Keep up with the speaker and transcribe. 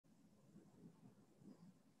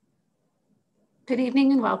Good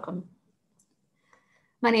evening and welcome.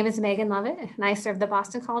 My name is Megan Lovett, and I serve the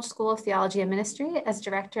Boston College School of Theology and Ministry as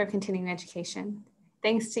Director of Continuing Education.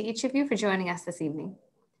 Thanks to each of you for joining us this evening.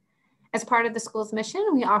 As part of the school's mission,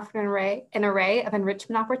 we offer an array of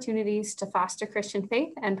enrichment opportunities to foster Christian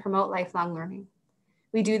faith and promote lifelong learning.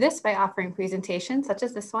 We do this by offering presentations such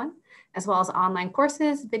as this one, as well as online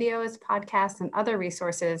courses, videos, podcasts, and other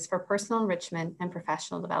resources for personal enrichment and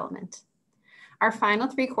professional development. Our final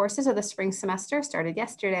 3 courses of the spring semester started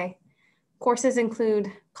yesterday. Courses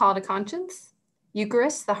include Call to Conscience,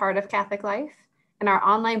 Eucharist, the Heart of Catholic Life, and our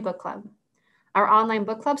online book club. Our online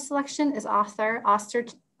book club selection is author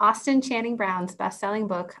Austin Channing Brown's best-selling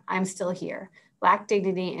book, I'm Still Here, Black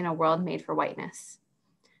Dignity in a World Made for Whiteness.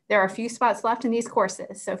 There are a few spots left in these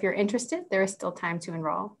courses, so if you're interested, there is still time to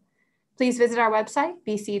enroll. Please visit our website,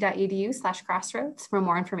 bc.edu/crossroads, for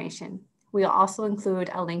more information. We'll also include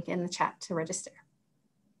a link in the chat to register.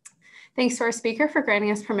 Thanks to our speaker for granting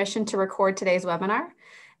us permission to record today's webinar.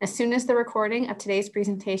 As soon as the recording of today's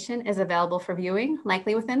presentation is available for viewing,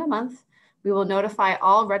 likely within a month, we will notify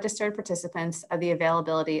all registered participants of the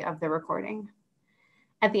availability of the recording.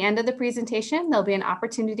 At the end of the presentation, there'll be an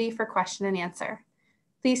opportunity for question and answer.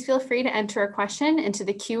 Please feel free to enter a question into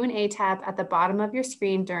the Q&A tab at the bottom of your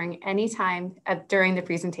screen during any time during the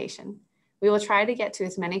presentation. We will try to get to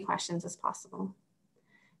as many questions as possible.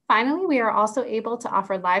 Finally, we are also able to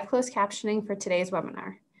offer live closed captioning for today's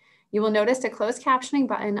webinar. You will notice a closed captioning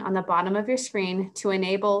button on the bottom of your screen to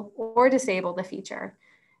enable or disable the feature.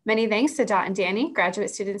 Many thanks to Dot and Danny, graduate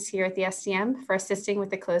students here at the SDM, for assisting with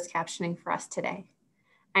the closed captioning for us today.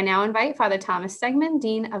 I now invite Father Thomas Stegman,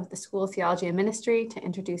 Dean of the School of Theology and Ministry, to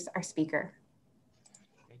introduce our speaker.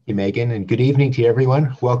 Thank you, Megan, and good evening to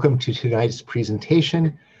everyone. Welcome to tonight's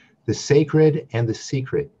presentation, The Sacred and the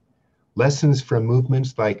Secret, Lessons from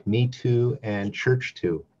Movements like MeToo and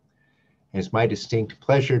ChurchToo. And it's my distinct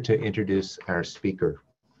pleasure to introduce our speaker.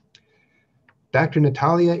 Dr.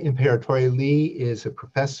 Natalia Imperatori-Lee is a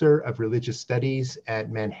professor of religious studies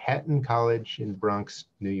at Manhattan College in Bronx,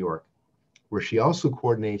 New York, where she also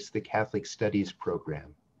coordinates the Catholic Studies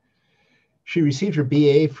program. She received her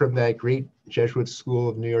BA from that great Jesuit school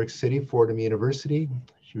of New York City, Fordham University.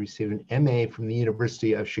 She received an MA from the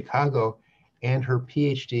University of Chicago and her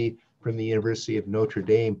PhD from the University of Notre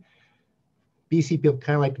Dame. BC people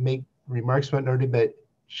kind of like to make remarks about Notre Dame, but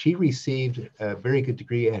she received a very good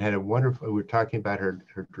degree and had a wonderful, we were talking about her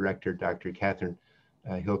director, Dr. Catherine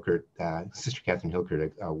Hilkert, Sister Catherine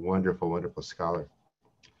Hilkert, a wonderful, wonderful scholar.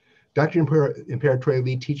 Dr.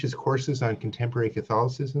 Imperatori-Lee teaches courses on contemporary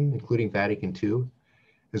Catholicism, including Vatican II,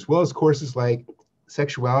 as well as courses like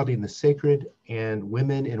Sexuality in the Sacred and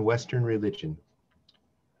Women in Western Religion.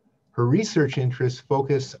 Her research interests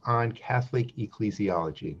focus on Catholic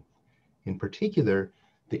ecclesiology, in particular,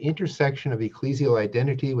 the intersection of ecclesial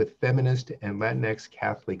identity with feminist and Latinx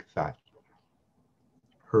Catholic thought.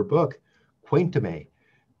 Her book, Quaintame,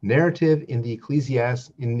 Narrative in the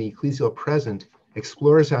Ecclesial Present,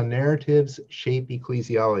 explores how narratives shape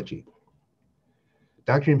ecclesiology.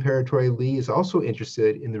 Dr. Imperatori-Lee is also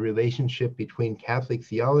interested in the relationship between Catholic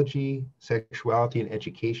theology, sexuality, and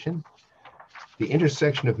education, the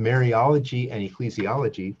intersection of Mariology and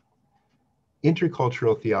ecclesiology,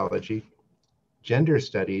 intercultural theology, gender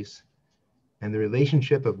studies, and the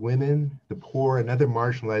relationship of women, the poor, and other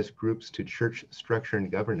marginalized groups to church structure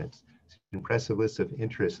and governance. It's an impressive list of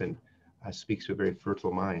interests and speaks to a very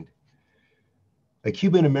fertile mind. A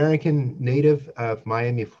Cuban-American native of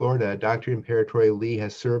Miami, Florida, Dr. Imperatori-Lee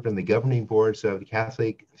has served on the governing boards of the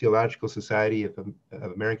Catholic Theological Society of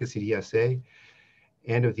America, CTSA,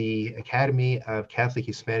 and of the Academy of Catholic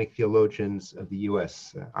Hispanic Theologians of the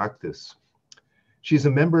U.S., ACTUS. She's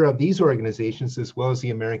a member of these organizations as well as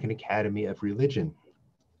the American Academy of Religion,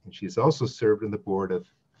 and she has also served on the board of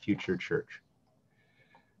Future Church.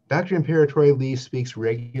 Dr. Imperatori-Lee speaks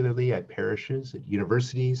regularly at parishes, at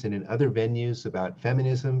universities, and in other venues about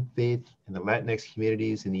feminism, faith, and the Latinx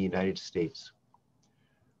communities in the United States.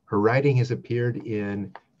 Her writing has appeared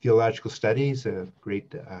in Theological Studies, a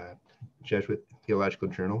great Jesuit theological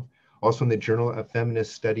journal, also in the Journal of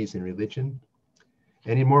Feminist Studies in Religion,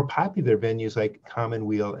 and in more popular venues like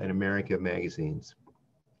Commonweal and America magazines.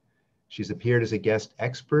 She's appeared as a guest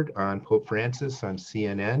expert on Pope Francis on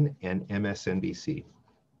CNN and MSNBC.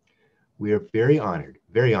 We are very honored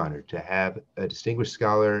to have a distinguished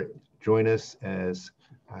scholar join us as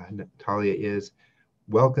Natalia is.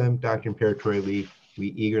 Welcome, Dr. Imperatori-Lee. We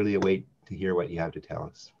eagerly await to hear what you have to tell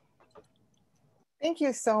us. Thank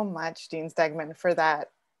you so much, Dean Stegman, for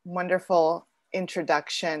that wonderful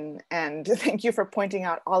introduction. And thank you for pointing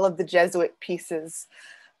out all of the Jesuit pieces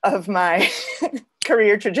of my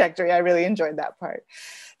career trajectory. I really enjoyed that part.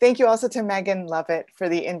 Thank you also to Megan Lovett for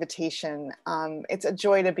the invitation. It's a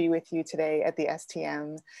joy to be with you today at the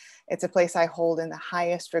STM. It's a place I hold in the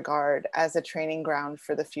highest regard as a training ground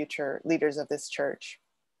for the future leaders of this church.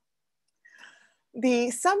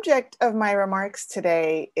 The subject of my remarks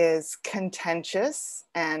today is contentious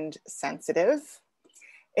and sensitive.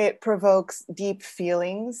 It provokes deep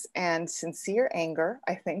feelings and sincere anger,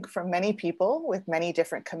 I think, from many people with many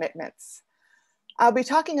different commitments. I'll be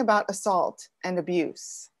talking about assault and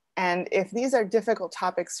abuse. And if these are difficult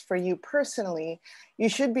topics for you personally, you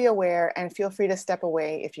should be aware and feel free to step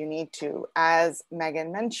away if you need to. As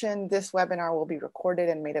Megan mentioned, this webinar will be recorded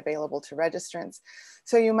and made available to registrants.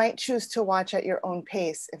 So you might choose to watch at your own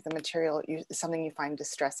pace if the material is something you find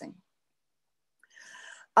distressing.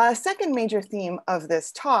 A second major theme of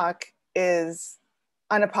this talk is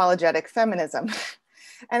unapologetic feminism.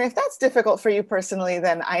 And if that's difficult for you personally,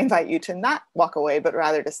 then I invite you to not walk away, but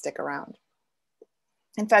rather to stick around.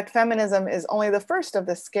 In fact, feminism is only the first of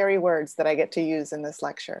the scary words that I get to use in this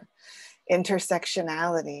lecture.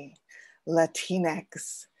 Intersectionality,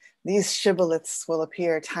 Latinx, these shibboleths will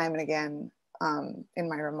appear time and again in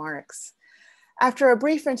my remarks. After a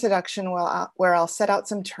brief introduction where I'll set out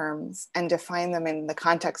some terms and define them in the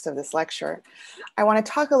context of this lecture, I want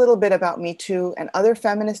to talk a little bit about MeToo and other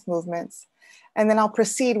feminist movements, and then I'll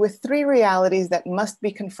proceed with 3 realities that must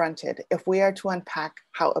be confronted if we are to unpack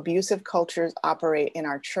how abusive cultures operate in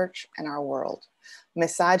our church and our world: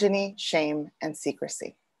 misogyny, shame, and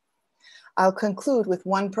secrecy. I'll conclude with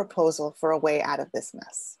one proposal for a way out of this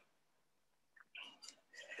mess.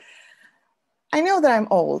 I know that I'm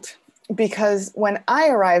old because when I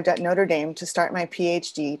arrived at Notre Dame to start my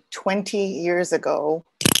PhD 20 years ago,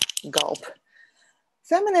 gulp,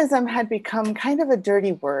 feminism had become kind of a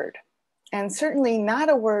dirty word, and certainly not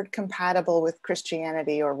a word compatible with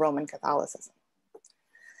Christianity or Roman Catholicism.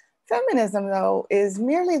 Feminism, though, is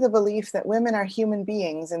merely the belief that women are human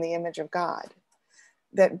beings in the image of God,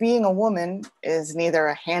 that being a woman is neither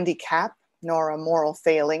a handicap nor a moral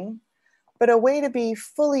failing, but a way to be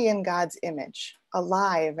fully in God's image,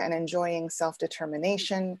 alive and enjoying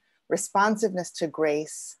self-determination, responsiveness to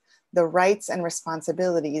grace, the rights and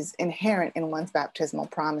responsibilities inherent in one's baptismal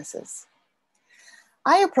promises.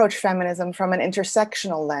 I approach feminism from an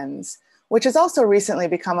intersectional lens, which has also recently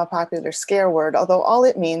become a popular scare word, although all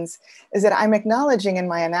it means is that I'm acknowledging in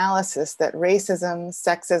my analysis that racism,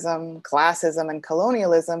 sexism, classism, and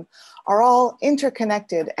colonialism are all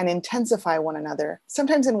interconnected and intensify one another,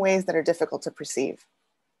 sometimes in ways that are difficult to perceive.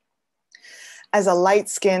 As a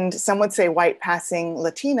light-skinned, some would say white-passing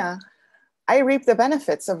Latina, I reap the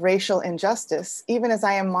benefits of racial injustice, even as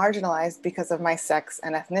I am marginalized because of my sex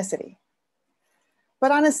and ethnicity.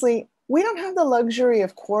 But honestly, we don't have the luxury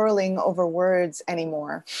of quarreling over words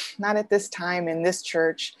anymore, not at this time in this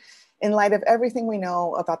church, in light of everything we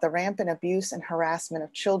know about the rampant abuse and harassment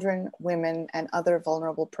of children, women, and other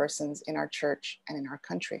vulnerable persons in our church and in our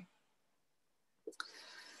country.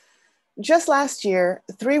 Just last year,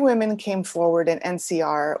 3 women came forward in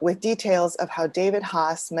NCR with details of how David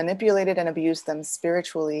Haas manipulated and abused them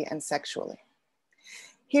spiritually and sexually.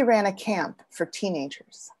 He ran a camp for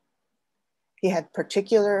teenagers. He had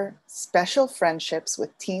particular special friendships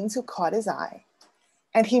with teens who caught his eye,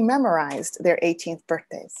 and he memorized their 18th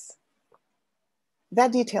birthdays.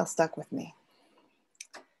 That detail stuck with me.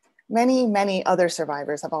 Many, many other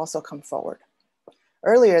survivors have also come forward.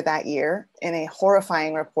 Earlier that year, in a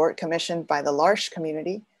horrifying report commissioned by the L'Arche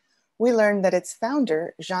community, we learned that its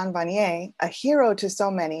founder, Jean Vanier, a hero to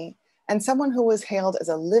so many, and someone who was hailed as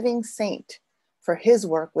a living saint for his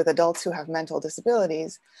work with adults who have mental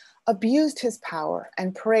disabilities, abused his power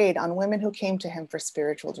and preyed on women who came to him for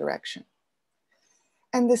spiritual direction.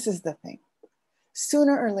 And this is the thing.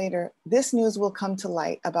 Sooner or later, this news will come to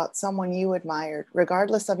light about someone you admired,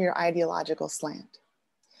 regardless of your ideological slant.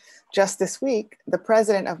 Just this week, the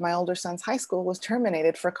president of my older son's high school was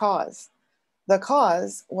terminated for cause. The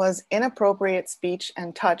cause was inappropriate speech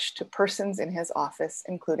and touch to persons in his office,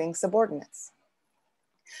 including subordinates.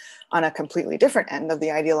 On a completely different end of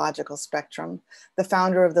the ideological spectrum, the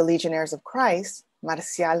founder of the Legionnaires of Christ,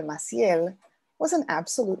 Marcial Maciel, was an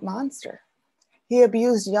absolute monster. He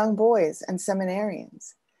abused young boys and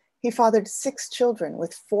seminarians. He fathered 6 children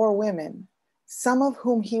with 4 women, some of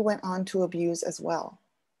whom he went on to abuse as well.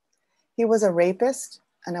 He was a rapist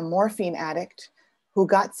and a morphine addict who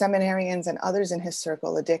got seminarians and others in his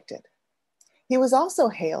circle addicted. He was also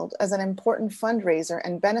hailed as an important fundraiser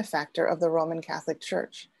and benefactor of the Roman Catholic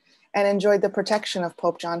Church, and enjoyed the protection of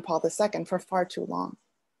Pope John Paul II for far too long.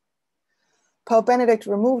 Pope Benedict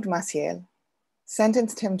removed Maciel,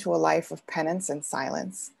 sentenced him to a life of penance and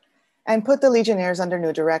silence, and put the Legionnaires under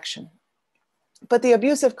new direction. But the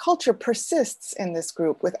abusive culture persists in this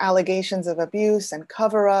group with allegations of abuse and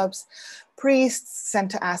cover-ups, priests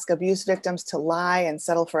sent to ask abuse victims to lie and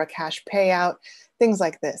settle for a cash payout, things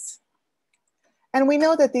like this. And we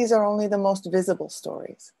know that these are only the most visible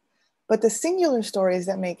stories, but the singular stories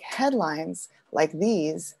that make headlines like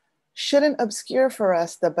these shouldn't obscure for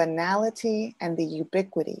us the banality and the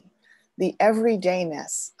ubiquity, the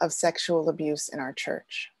everydayness of sexual abuse in our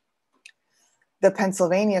church. The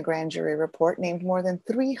Pennsylvania grand jury report named more than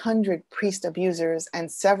 300 priest abusers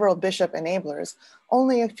and several bishop enablers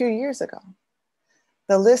only a few years ago.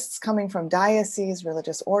 The lists coming from dioceses,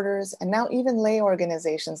 religious orders, and now even lay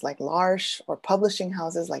organizations like l'Arche or publishing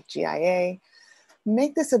houses like GIA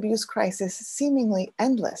make this abuse crisis seemingly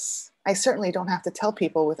endless. I certainly don't have to tell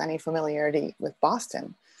people with any familiarity with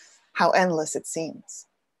Boston how endless it seems.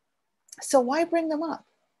 So why bring them up?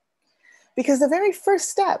 Because the very first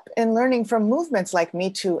step in learning from movements like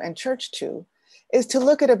MeToo and ChurchToo is to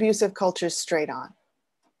look at abusive cultures straight on.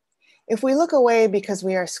 If we look away because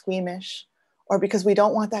we are squeamish, or because we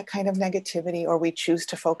don't want that kind of negativity, or we choose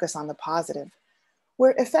to focus on the positive,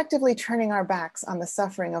 we're effectively turning our backs on the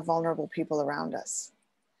suffering of vulnerable people around us.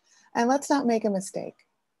 And let's not make a mistake.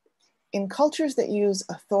 In cultures that use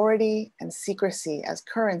authority and secrecy as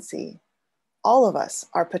currency, all of us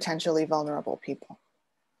are potentially vulnerable people.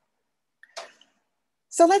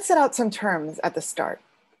 So let's set out some terms at the start.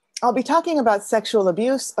 I'll be talking about sexual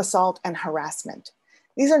abuse, assault, and harassment.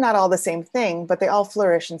 These are not all the same thing, but they all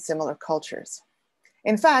flourish in similar cultures.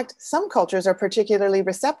 In fact, some cultures are particularly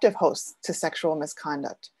receptive hosts to sexual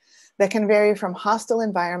misconduct that can vary from hostile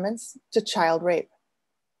environments to child rape.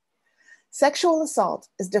 Sexual assault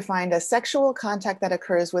is defined as sexual contact that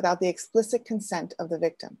occurs without the explicit consent of the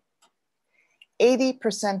victim.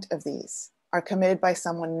 80% of these are committed by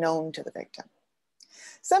someone known to the victim.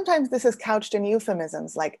 Sometimes this is couched in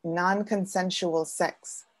euphemisms like non-consensual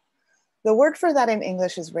sex. The word for that in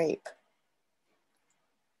English is rape.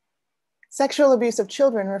 Sexual abuse of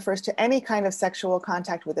children refers to any kind of sexual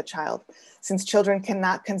contact with a child, since children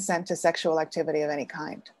cannot consent to sexual activity of any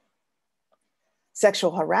kind.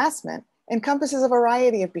 Sexual harassment encompasses a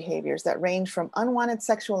variety of behaviors that range from unwanted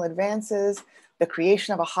sexual advances, the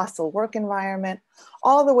creation of a hostile work environment,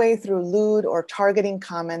 all the way through lewd or targeting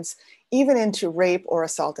comments, even into rape or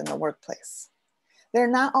assault in the workplace. They're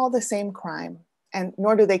not all the same crime, and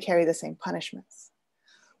nor do they carry the same punishments.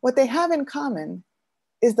 What they have in common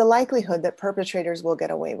is the likelihood that perpetrators will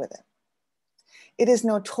get away with it. It is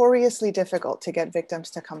notoriously difficult to get victims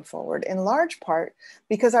to come forward, in large part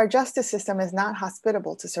because our justice system is not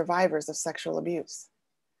hospitable to survivors of sexual abuse.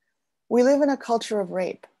 We live in a culture of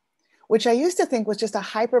rape, which I used to think was just a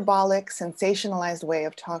hyperbolic, sensationalized way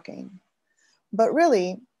of talking. But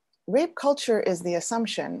really, rape culture is the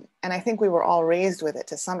assumption, and I think we were all raised with it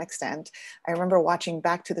to some extent. I remember watching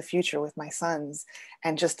Back to the Future with my sons,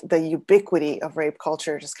 and just the ubiquity of rape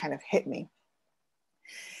culture just kind of hit me.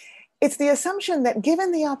 It's the assumption that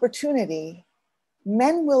given the opportunity,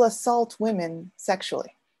 men will assault women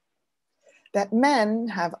sexually, that men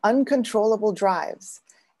have uncontrollable drives,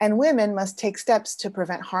 and women must take steps to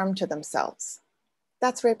prevent harm to themselves.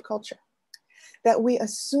 That's rape culture. That we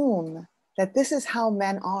assume that this is how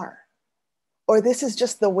men are, or this is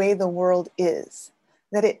just the way the world is,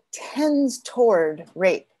 that it tends toward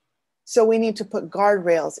rape. So we need to put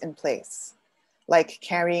guardrails in place, like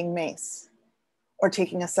carrying mace, or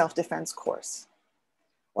taking a self-defense course,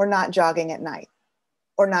 or not jogging at night,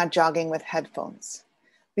 or not jogging with headphones.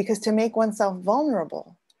 Because to make oneself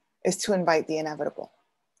vulnerable is to invite the inevitable.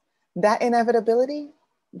 That inevitability,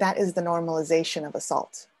 that is the normalization of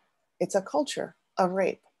assault. It's a culture of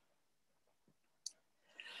rape.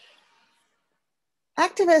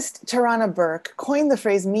 Activist Tarana Burke coined the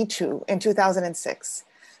phrase MeToo in 2006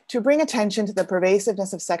 to bring attention to the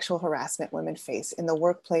pervasiveness of sexual harassment women face in the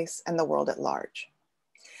workplace and the world at large.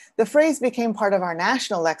 The phrase became part of our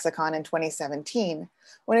national lexicon in 2017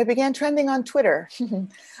 when it began trending on Twitter,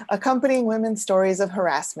 accompanying women's stories of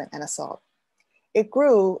harassment and assault. It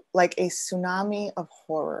grew like a tsunami of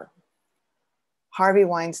horror. Harvey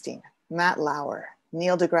Weinstein, Matt Lauer,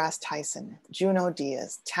 Neil deGrasse Tyson, Junot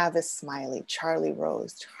Diaz, Tavis Smiley, Charlie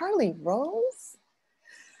Rose. Charlie Rose?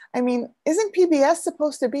 I mean, isn't PBS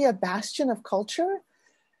supposed to be a bastion of culture?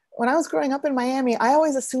 When I was growing up in Miami, I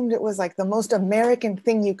always assumed it was like the most American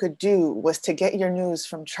thing you could do was to get your news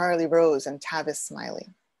from Charlie Rose and Tavis Smiley.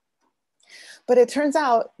 But it turns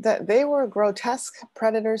out that they were grotesque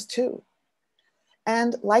predators too.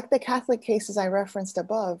 And like the Catholic cases I referenced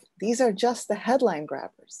above, these are just the headline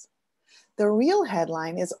grabbers. The real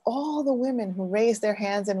headline is all the women who raised their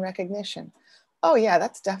hands in recognition, Oh yeah,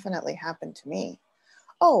 that's definitely happened to me.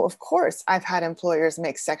 Oh, of course, I've had employers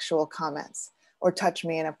make sexual comments or touch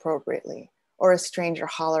me inappropriately, or a stranger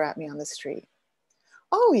holler at me on the street.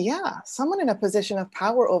 Oh yeah, someone in a position of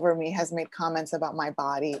power over me has made comments about my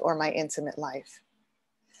body or my intimate life.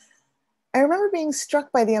 I remember being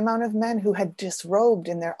struck by the amount of men who had disrobed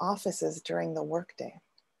in their offices during the workday.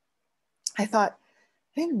 I thought,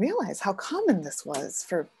 I didn't realize how common this was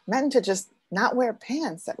for men to just not wear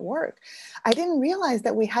pants at work. I didn't realize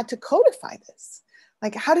that we had to codify this.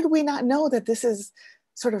 Like, how did we not know that this is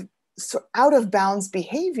sort of out of bounds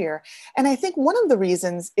behavior? And I think one of the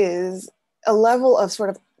reasons is a level of sort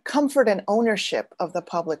of comfort and ownership of the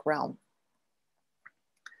public realm.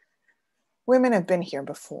 Women have been here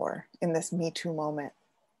before in this Me Too moment.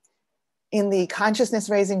 In the consciousness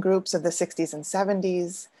raising groups of the 60s and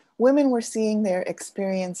 70s, women were seeing their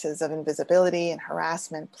experiences of invisibility and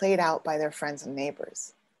harassment played out by their friends and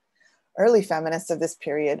neighbors. Early feminists of this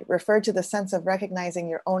period referred to the sense of recognizing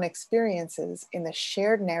your own experiences in the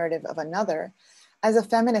shared narrative of another as a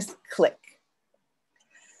feminist clique.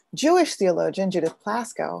 Jewish theologian Judith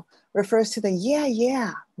Plaskow refers to the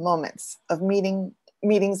yeah moments of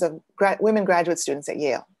meetings of women graduate students at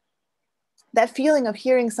Yale. That feeling of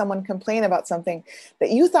hearing someone complain about something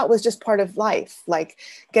that you thought was just part of life, like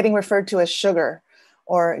getting referred to as sugar,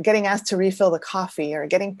 or getting asked to refill the coffee, or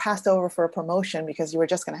getting passed over for a promotion because you were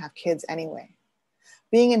just going to have kids anyway.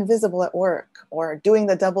 Being invisible at work, or doing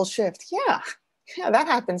the double shift. Yeah, that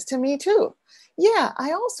happens to me too. Yeah,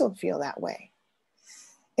 I also feel that way.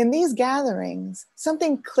 In these gatherings,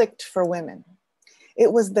 something clicked for women.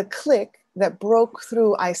 It was the click that broke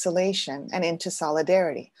through isolation and into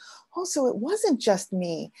solidarity. Also, it wasn't just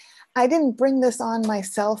me. I didn't bring this on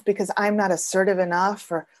myself because I'm not assertive enough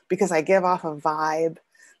or because I give off a vibe.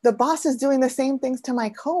 The boss is doing the same things to my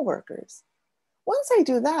coworkers. Once I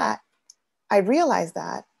do that, I realize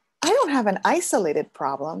that I don't have an isolated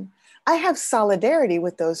problem. I have solidarity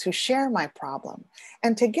with those who share my problem.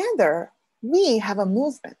 And together, we have a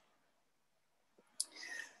movement.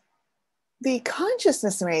 The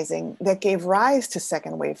consciousness raising that gave rise to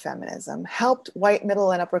second wave feminism helped white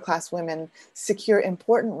middle and upper class women secure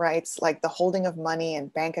important rights like the holding of money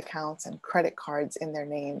and bank accounts and credit cards in their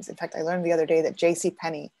names. In fact, I learned the other day that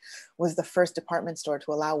JCPenney was the first department store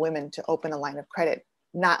to allow women to open a line of credit,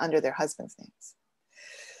 not under their husband's names.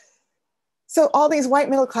 So all these white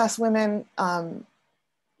middle class women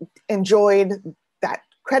enjoyed that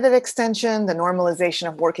credit extension, the normalization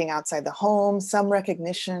of working outside the home, some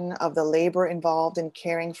recognition of the labor involved in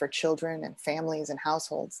caring for children and families and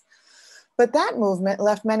households. But that movement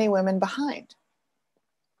left many women behind.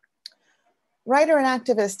 Writer and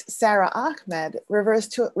activist Sarah Ahmed refers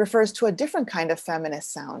to a different kind of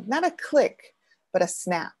feminist sound, not a click, but a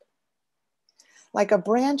snap. Like a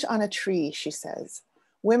branch on a tree, she says,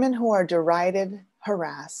 women who are derided,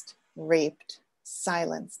 harassed, raped,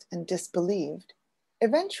 silenced, and disbelieved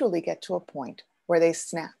eventually get to a point where they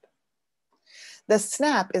snap. The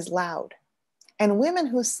snap is loud, and women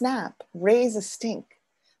who snap raise a stink.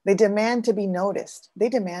 They demand to be noticed. They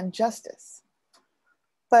demand justice.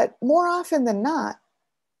 But more often than not,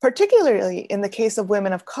 particularly in the case of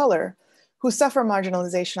women of color who suffer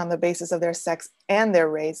marginalization on the basis of their sex and their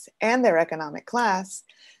race and their economic class,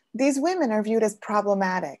 these women are viewed as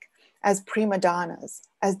problematic, as prima donnas,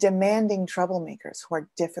 as demanding troublemakers who are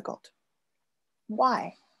difficult.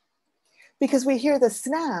 Why? Because we hear the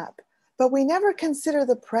snap, but we never consider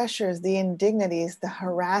the pressures, the indignities, the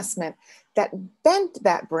harassment that bent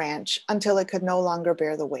that branch until it could no longer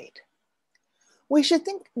bear the weight. We should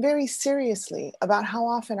think very seriously about how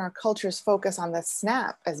often our cultures focus on the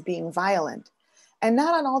snap as being violent and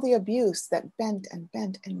not on all the abuse that bent and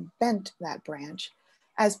bent and bent that branch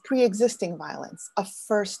as pre-existing violence, a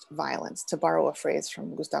first violence, to borrow a phrase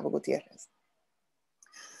from Gustavo Gutierrez.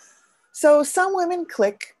 So some women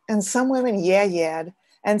click and some women yeah-yeah'd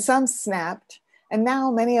and some snapped, and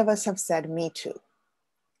now many of us have said Me Too.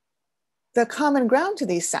 The common ground to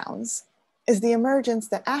these sounds is the emergence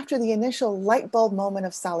that after the initial light bulb moment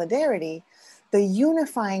of solidarity, the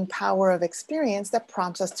unifying power of experience that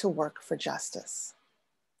prompts us to work for justice.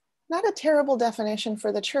 Not a terrible definition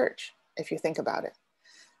for the church, if you think about it.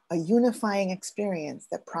 A unifying experience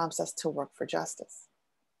that prompts us to work for justice.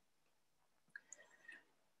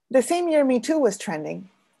 The same year Me Too was trending,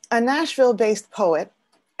 a Nashville-based poet,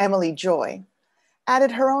 Emily Joy,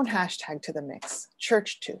 added her own hashtag to the mix,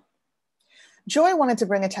 ChurchToo. Joy wanted to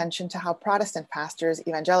bring attention to how Protestant pastors,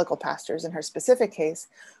 evangelical pastors in her specific case,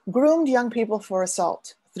 groomed young people for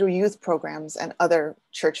assault through youth programs and other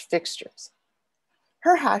church fixtures.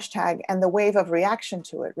 Her hashtag and the wave of reaction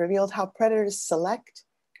to it revealed how predators select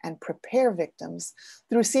and prepare victims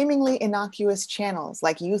through seemingly innocuous channels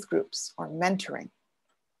like youth groups or mentoring.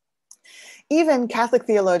 Even Catholic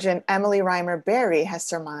theologian Emily Reimer Berry has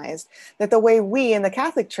surmised that the way we in the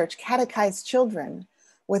Catholic Church catechize children,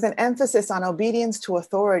 with an emphasis on obedience to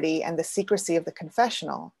authority and the secrecy of the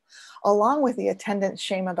confessional, along with the attendant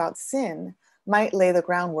shame about sin, might lay the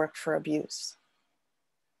groundwork for abuse.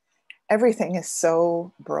 Everything is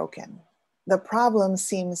so broken. The problem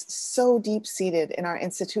seems so deep-seated in our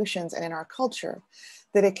institutions and in our culture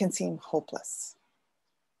that it can seem hopeless.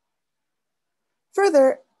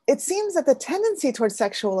 Further, it seems that the tendency towards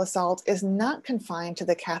sexual assault is not confined to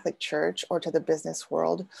the Catholic Church or to the business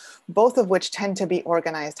world, both of which tend to be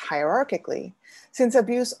organized hierarchically, since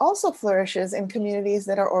abuse also flourishes in communities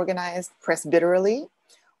that are organized presbyterally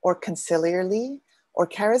or conciliarly or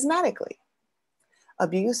charismatically.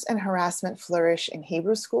 Abuse and harassment flourish in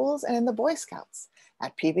Hebrew schools and in the Boy Scouts,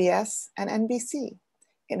 at PBS and NBC,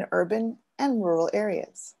 in urban and rural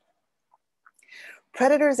areas.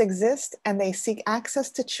 Predators exist and they seek access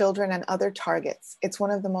to children and other targets. It's one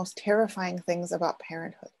of the most terrifying things about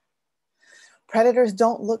parenthood. Predators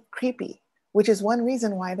don't look creepy, which is one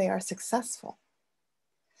reason why they are successful.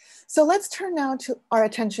 So let's turn now to our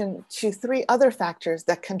attention to 3 other factors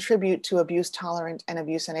that contribute to abuse-tolerant and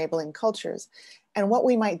abuse-enabling cultures and what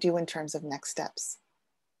we might do in terms of next steps.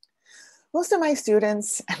 Most of my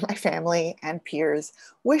students and my family and peers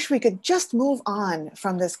wish we could just move on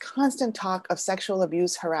from this constant talk of sexual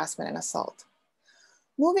abuse, harassment, and assault.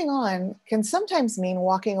 Moving on can sometimes mean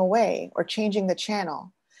walking away or changing the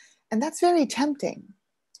channel, and that's very tempting.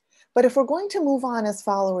 But if we're going to move on as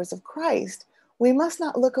followers of Christ, we must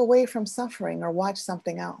not look away from suffering or watch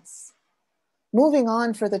something else. Moving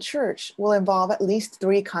on for the church will involve at least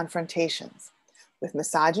 3 confrontations: with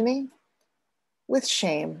misogyny, with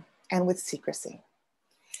shame, and with secrecy.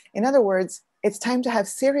 In other words, it's time to have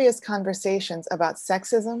serious conversations about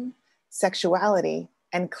sexism, sexuality,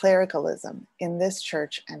 and clericalism in this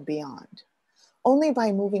church and beyond. Only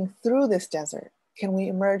by moving through this desert can we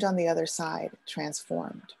emerge on the other side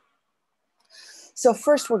transformed. So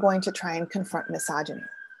first, we're going to try and confront misogyny.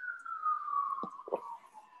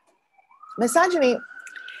 Misogyny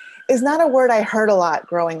is not a word I heard a lot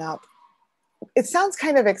growing up. It sounds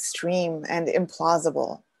kind of extreme and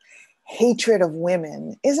implausible. Hatred of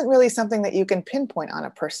women isn't really something that you can pinpoint on a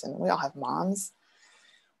person. We all have moms.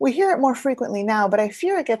 We hear it more frequently now, but I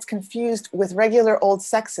fear it gets confused with regular old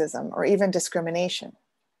sexism or even discrimination.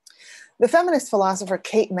 The feminist philosopher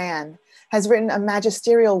Kate Manne has written a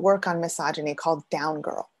magisterial work on misogyny called Down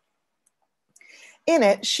Girl. In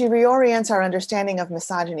it, she reorients our understanding of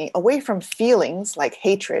misogyny away from feelings like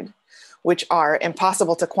hatred, which are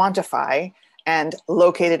impossible to quantify and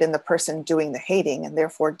located in the person doing the hating and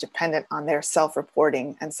therefore dependent on their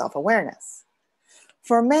self-reporting and self-awareness.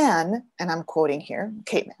 For Manne, and I'm quoting here,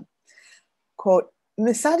 Kate Manne, quote,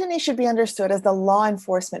 "Misogyny should be understood as the law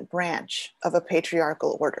enforcement branch of a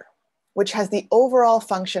patriarchal order, which has the overall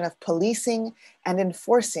function of policing and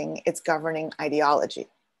enforcing its governing ideology,"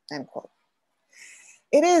 end quote.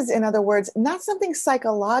 It is, in other words, not something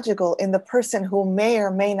psychological in the person who may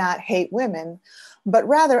or may not hate women, but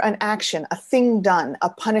rather an action, a thing done, a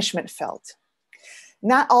punishment felt.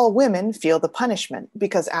 Not all women feel the punishment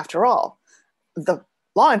because, after all, the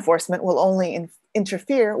law enforcement will only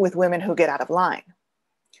interfere with women who get out of line.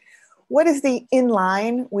 What is the in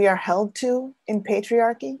line we are held to in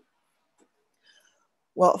patriarchy?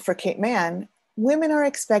 Well, for Kate Manne, women are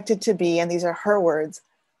expected to be, and these are her words,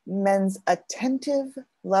 men's attentive,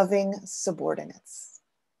 loving subordinates.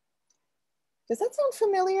 Does that sound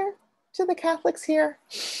familiar to the Catholics here?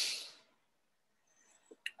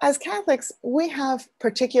 As Catholics, we have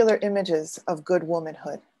particular images of good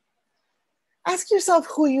womanhood. Ask yourself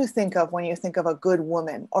who you think of when you think of a good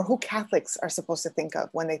woman, or who Catholics are supposed to think of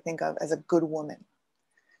when they think of as a good woman.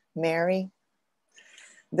 Mary,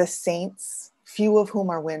 the saints, few of whom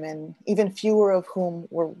are women, even fewer of whom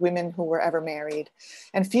were women who were ever married,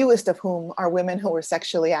 and fewest of whom are women who were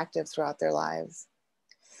sexually active throughout their lives.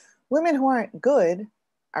 Women who aren't good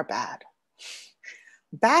are bad.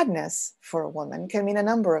 Badness for a woman can mean a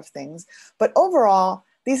number of things, but overall,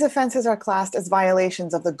 these offenses are classed as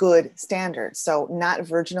violations of the good standard. So not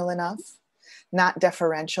virginal enough, not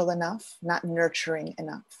deferential enough, not nurturing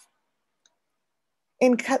enough.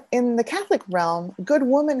 In the Catholic realm, good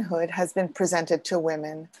womanhood has been presented to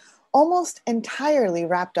women almost entirely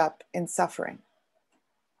wrapped up in suffering.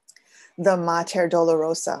 The Mater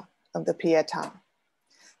Dolorosa of the Pietà,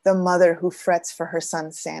 the mother who frets for her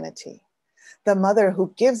son's sanity, the mother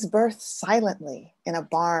who gives birth silently in a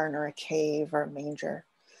barn or a cave or a manger,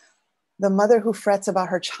 the mother who frets about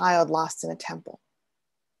her child lost in a temple.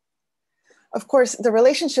 Of course, the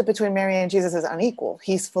relationship between Mary and Jesus is unequal.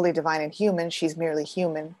 He's fully divine and human, she's merely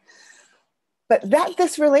human. But that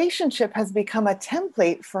this relationship has become a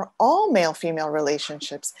template for all male-female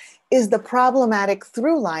relationships is the problematic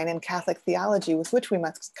through line in Catholic theology with which we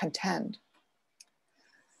must contend.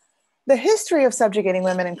 The history of subjugating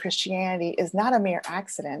women in Christianity is not a mere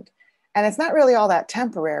accident, and it's not really all that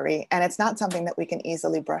temporary, and it's not something that we can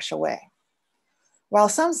easily brush away. While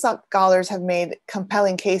some scholars have made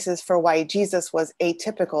compelling cases for why Jesus was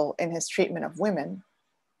atypical in his treatment of women,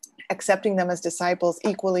 accepting them as disciples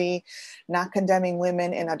equally, not condemning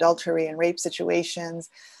women in adultery and rape situations,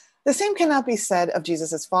 the same cannot be said of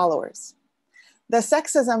Jesus's followers. The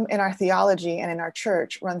sexism in our theology and in our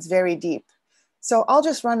church runs very deep, so I'll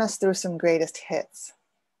just run us through some greatest hits.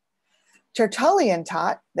 Tertullian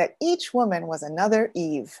taught that each woman was another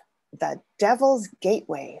Eve, the devil's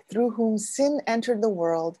gateway through whom sin entered the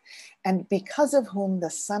world and because of whom the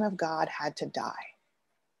Son of God had to die.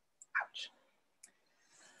 Ouch.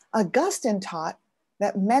 Augustine taught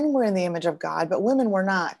that men were in the image of God, but women were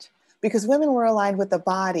not, because women were aligned with the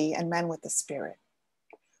body and men with the spirit.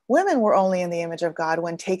 Women were only in the image of God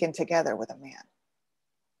when taken together with a man.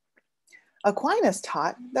 Aquinas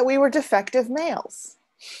taught that we were defective males.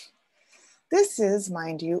 This is,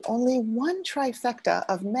 mind you, only one trifecta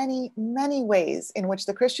of many, many ways in which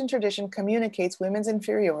the Christian tradition communicates women's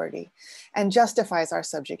inferiority and justifies our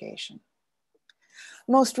subjugation.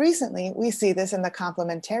 Most recently, we see this in the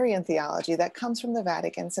complementarian theology that comes from the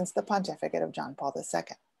Vatican since the pontificate of John Paul II.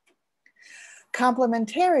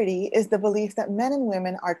 Complementarity is the belief that men and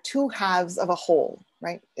women are two halves of a whole,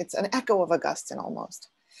 right? It's an echo of Augustine almost,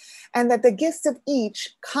 and that the gifts of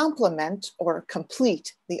each complement or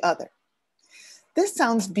complete the other. This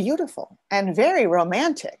sounds beautiful and very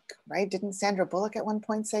romantic, right? Didn't Sandra Bullock at one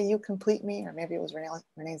point say, "You complete me," or maybe it was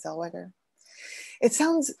Renee Zellweger? It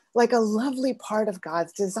sounds like a lovely part of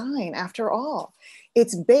God's design. After all,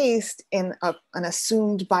 it's based in an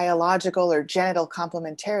assumed biological or genital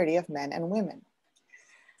complementarity of men and women.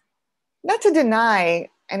 Not to deny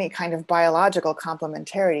any kind of biological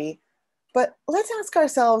complementarity, but let's ask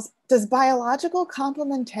ourselves, does biological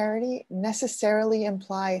complementarity necessarily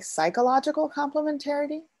imply psychological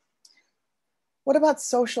complementarity? What about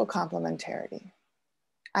social complementarity,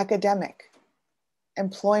 academic,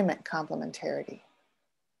 employment complementarity?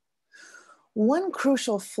 One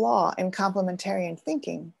crucial flaw in complementarian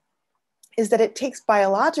thinking is that it takes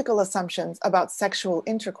biological assumptions about sexual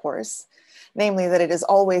intercourse, namely that it is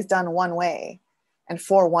always done one way and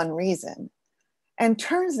for one reason, and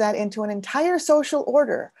turns that into an entire social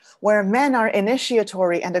order where men are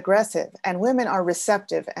initiatory and aggressive and women are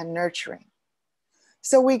receptive and nurturing.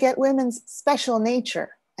 So we get women's special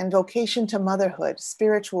nature and vocation to motherhood,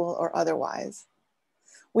 spiritual or otherwise.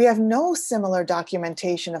 We have no similar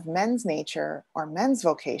documentation of men's nature or men's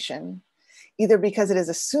vocation, either because it is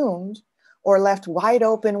assumed or left wide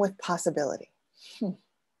open with possibility.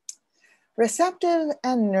 Receptive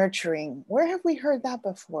and nurturing, where have we heard that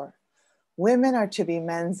before? Women are to be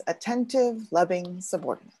men's attentive, loving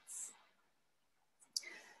subordinates.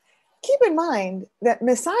 Keep in mind that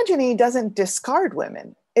misogyny doesn't discard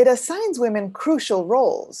women. It assigns women crucial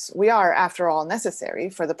roles. We are, after all, necessary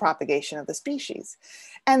for the propagation of the species.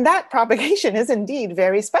 And that propagation is indeed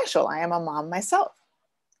very special. I am a mom myself.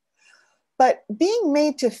 But being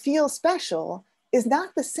made to feel special is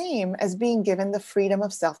not the same as being given the freedom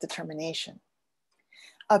of self-determination.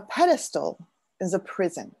 A pedestal is a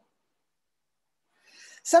prison.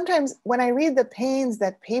 Sometimes when I read the pains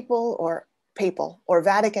that papal or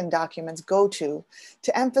Vatican documents go to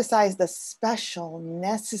emphasize the special,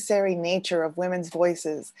 necessary nature of women's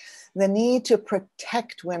voices, the need to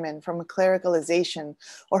protect women from clericalization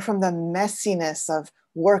or from the messiness of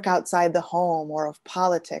work outside the home or of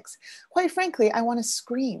politics, quite frankly, I want to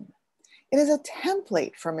scream. It is a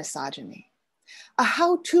template for misogyny, a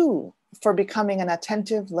how-to for becoming an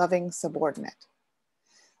attentive, loving subordinate.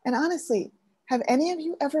 And honestly, have any of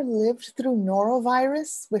you ever lived through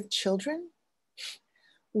norovirus with children?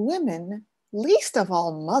 Women, least of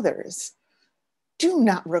all mothers, do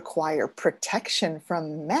not require protection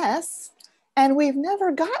from mess, and we've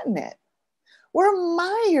never gotten it. We're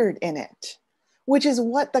mired in it, which is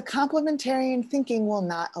what the complementarian thinking will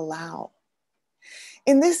not allow.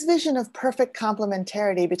 In this vision of perfect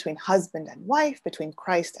complementarity between husband and wife, between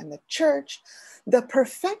Christ and the church, the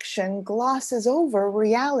perfection glosses over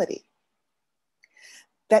reality.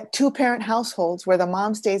 That two-parent households where the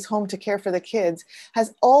mom stays home to care for the kids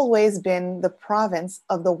has always been the province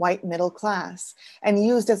of the white middle class and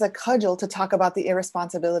used as a cudgel to talk about the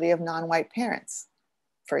irresponsibility of non-white parents,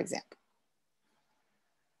 for example.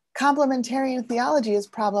 Complementarian theology is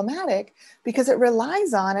problematic because it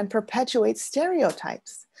relies on and perpetuates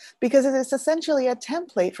stereotypes, because it is essentially a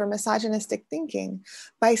template for misogynistic thinking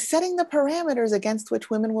by setting the parameters against which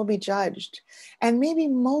women will be judged, and maybe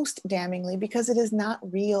most damningly because it is not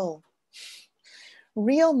real.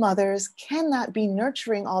 Real mothers cannot be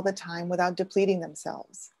nurturing all the time without depleting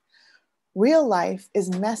themselves. Real life is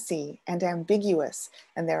messy and ambiguous,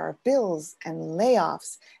 and there are bills and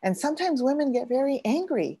layoffs, and sometimes women get very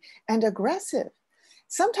angry and aggressive.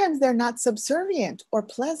 Sometimes they're not subservient or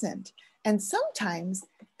pleasant, and sometimes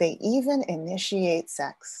they even initiate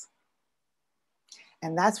sex.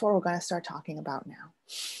 And that's what we're going to start talking about now.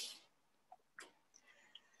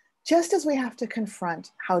 Just as we have to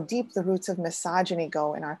confront how deep the roots of misogyny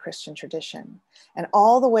go in our Christian tradition, and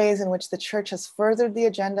all the ways in which the church has furthered the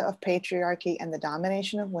agenda of patriarchy and the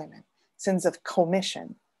domination of women, sins of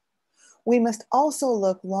commission, we must also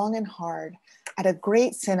look long and hard at a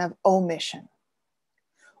great sin of omission.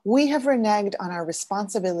 We have reneged on our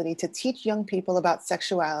responsibility to teach young people about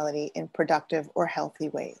sexuality in productive or healthy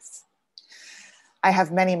ways. I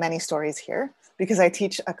have many, many stories here, because I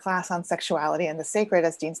teach a class on sexuality and the sacred,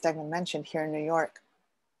 as Dean Stegman mentioned, here in New York.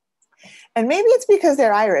 And maybe it's because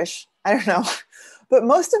they're Irish, I don't know, but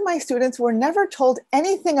most of my students were never told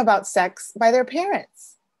anything about sex by their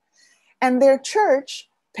parents. And their church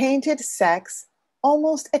painted sex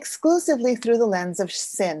almost exclusively through the lens of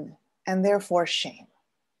sin and therefore shame.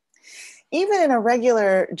 Even in a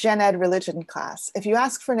regular gen ed religion class, if you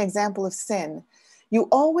ask for an example of sin, you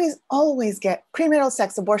always get premarital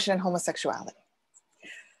sex, abortion, and homosexuality.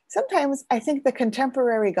 Sometimes I think the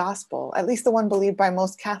contemporary gospel, at least the one believed by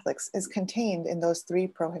most Catholics, is contained in those three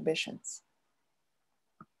prohibitions.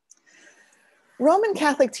 Roman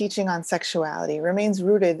Catholic teaching on sexuality remains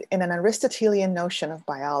rooted in an Aristotelian notion of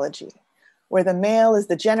biology, where the male is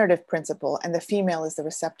the generative principle and the female is the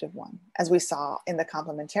receptive one, as we saw in the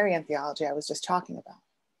complementarian theology I was just talking about.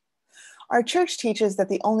 Our church teaches that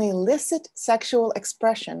the only licit sexual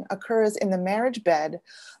expression occurs in the marriage bed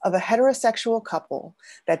of a heterosexual couple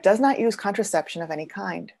that does not use contraception of any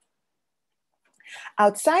kind.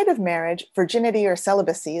 Outside of marriage, virginity or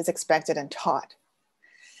celibacy is expected and taught.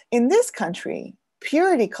 In this country,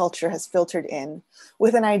 purity culture has filtered in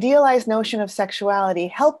with an idealized notion of sexuality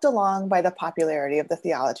helped along by the popularity of the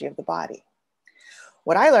theology of the body.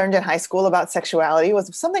 What I learned in high school about sexuality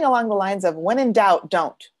was something along the lines of, when in doubt,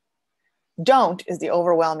 don't. Don't is the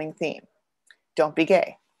overwhelming theme. Don't be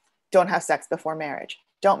gay. Don't have sex before marriage.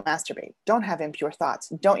 Don't masturbate. Don't have impure thoughts.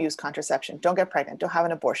 Don't use contraception. Don't get pregnant. Don't have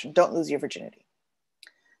an abortion. Don't lose your virginity.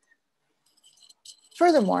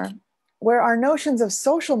 Furthermore, where our notions of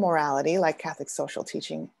social morality, like Catholic social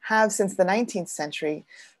teaching, have since the 19th century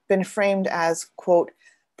been framed as, quote,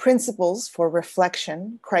 principles for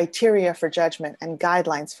reflection, criteria for judgment, and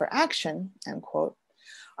guidelines for action, end quote,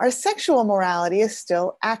 our sexual morality is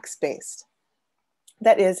still acts-based.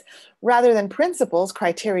 That is, rather than principles,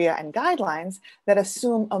 criteria, and guidelines that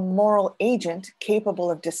assume a moral agent capable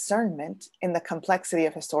of discernment in the complexity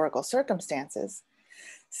of historical circumstances,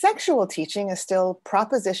 sexual teaching is still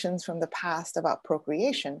propositions from the past about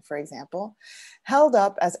procreation, for example, held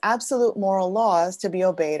up as absolute moral laws to be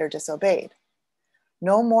obeyed or disobeyed.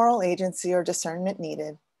 No moral agency or discernment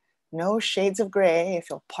needed, no shades of gray, if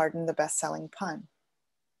you'll pardon the best-selling pun.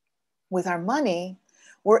 With our money,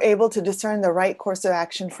 we're able to discern the right course of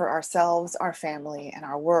action for ourselves, our family, and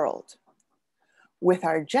our world. With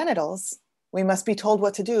our genitals, we must be told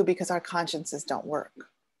what to do because our consciences don't work.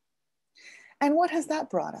 And what has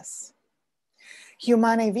that brought us?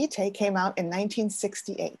 Humanae Vitae came out in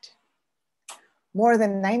 1968. More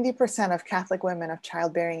than 90% of Catholic women of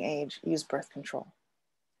childbearing age use birth control.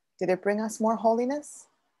 Did it bring us more holiness?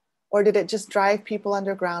 Or did it just drive people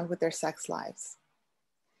underground with their sex lives?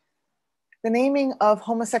 The naming of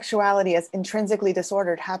homosexuality as intrinsically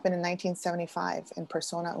disordered happened in 1975 in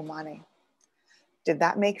Persona Humanae. Did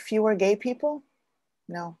that make fewer gay people?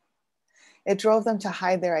 No. It drove them to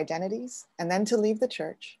hide their identities and then to leave the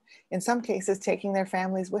church, in some cases taking their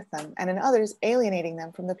families with them, and in others alienating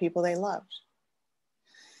them from the people they loved.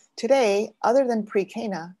 Today, other than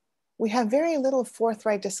pre-Cana, we have very little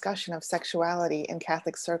forthright discussion of sexuality in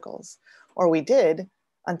Catholic circles, or we did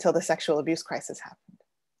until the sexual abuse crisis happened.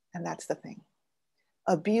 And that's the thing.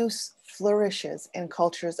 Abuse flourishes in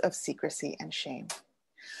cultures of secrecy and shame.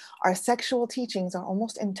 Our sexual teachings are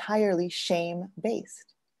almost entirely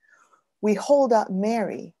shame-based. We hold up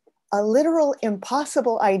Mary, a literal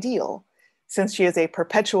impossible ideal, since she is a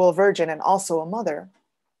perpetual virgin and also a mother,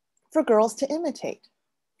 for girls to imitate.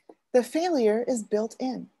 The failure is built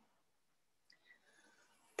in.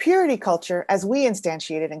 Purity culture, as we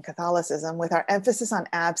instantiate it in Catholicism, with our emphasis on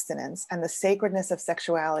abstinence and the sacredness of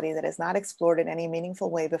sexuality that is not explored in any meaningful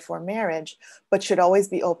way before marriage, but should always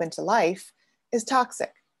be open to life, is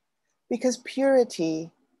toxic, because purity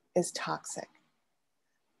is toxic.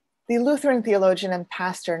 The Lutheran theologian and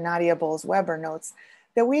pastor Natalia Weber notes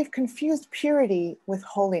that we've confused purity with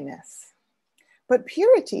holiness. But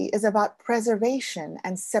purity is about preservation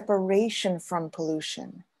and separation from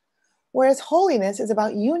pollution, whereas holiness is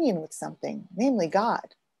about union with something, namely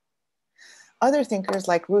God. Other thinkers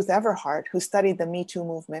like Ruth Everhart, who studied the MeToo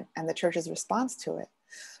movement and the church's response to it,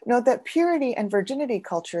 note that purity and virginity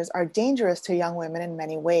cultures are dangerous to young women in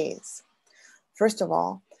many ways. First of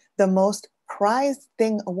all, the most prized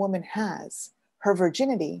thing a woman has, her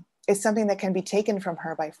virginity, is something that can be taken from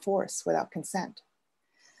her by force without consent.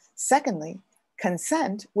 Secondly,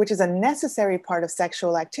 consent, which is a necessary part of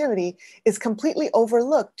sexual activity, is completely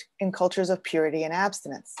overlooked in cultures of purity and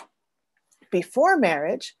abstinence. Before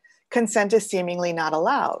marriage, consent is seemingly not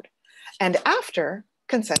allowed, and after,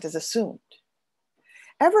 consent is assumed.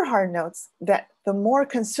 Everhard notes that the more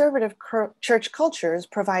conservative church cultures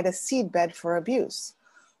provide a seedbed for abuse.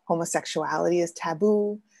 Homosexuality is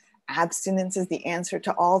taboo, abstinence is the answer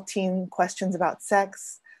to all teen questions about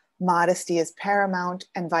sex, modesty is paramount,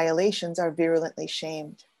 and violations are virulently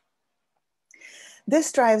shamed.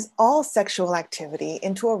 This drives all sexual activity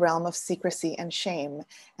into a realm of secrecy and shame,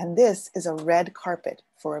 and this is a red carpet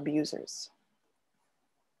for abusers.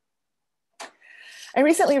 I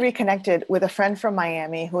recently reconnected with a friend from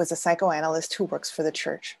Miami who is a psychoanalyst who works for the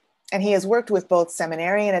church. And he has worked with both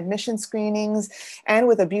seminary and admission screenings and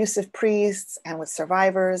with abusive priests and with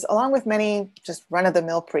survivors, along with many just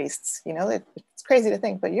run-of-the-mill priests. You know, it's crazy to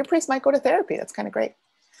think, but your priest might go to therapy. That's kind of great.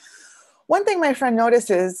 One thing my friend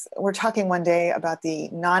notices, we're talking one day about the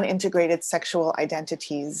non-integrated sexual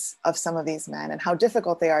identities of some of these men and how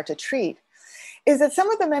difficult they are to treat, is that some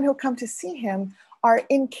of the men who come to see him are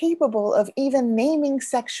incapable of even naming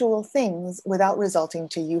sexual things without resulting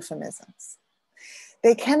to euphemisms.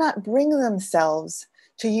 They cannot bring themselves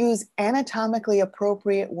to use anatomically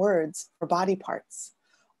appropriate words for body parts,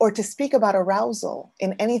 or to speak about arousal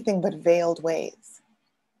in anything but veiled ways.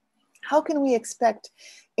 How can we expect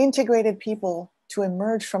integrated people to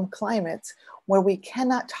emerge from climates where we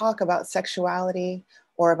cannot talk about sexuality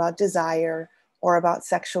or about desire or about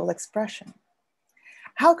sexual expression?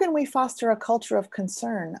 How can we foster a culture of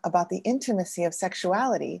concern about the intimacy of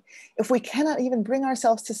sexuality if we cannot even bring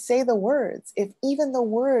ourselves to say the words, if even the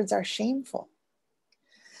words are shameful?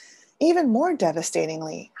 Even more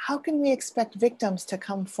devastatingly, how can we expect victims to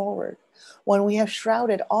come forward when we have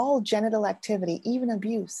shrouded all genital activity, even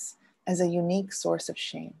abuse, as a unique source of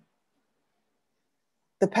shame?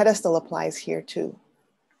 The pedestal applies here too.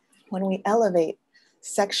 When we elevate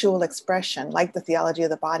sexual expression, like the theology of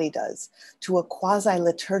the body does, to a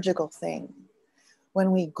quasi-liturgical thing,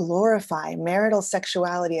 when we glorify marital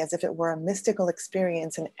sexuality as if it were a mystical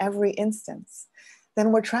experience in every instance,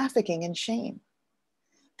 then we're trafficking in shame.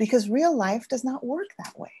 Because real life does not work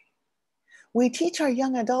that way. We teach our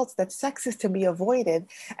young adults that sex is to be avoided,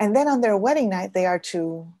 and then on their wedding night, they are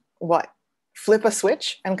to, what? Flip a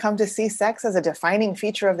switch and come to see sex as a defining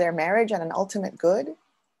feature of their marriage and an ultimate good?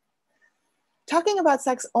 Talking about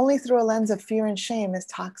sex only through a lens of fear and shame is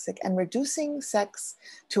toxic, and reducing sex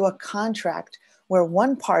to a contract where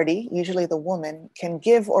one party, usually the woman, can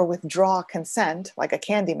give or withdraw consent, like a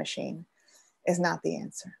candy machine, is not the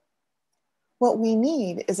answer. What we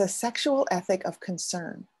need is a sexual ethic of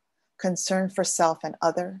concern, concern for self and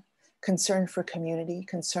other, concern for community,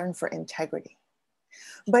 concern for integrity.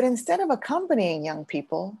 But instead of accompanying young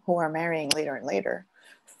people who are marrying later and later,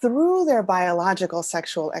 through their biological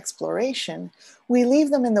sexual exploration, we leave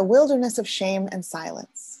them in the wilderness of shame and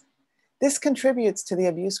silence. This contributes to the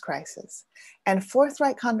abuse crisis, and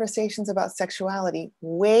forthright conversations about sexuality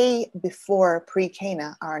way before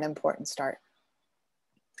pre-Cana are an important start.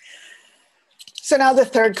 So now the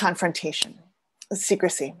third confrontation,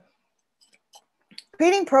 secrecy.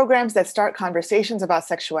 Creating programs that start conversations about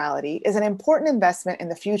sexuality is an important investment in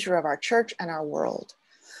the future of our church and our world.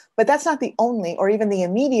 But that's not the only or even the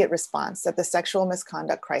immediate response that the sexual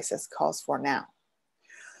misconduct crisis calls for now.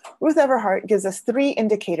 Ruth Everhart gives us 3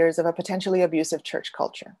 indicators of a potentially abusive church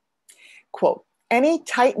culture. Quote, any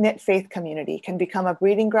tight-knit faith community can become a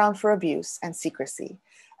breeding ground for abuse and secrecy,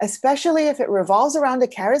 especially if it revolves around a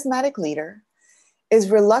charismatic leader, is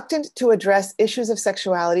reluctant to address issues of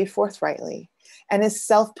sexuality forthrightly, and is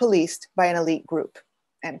self-policed by an elite group,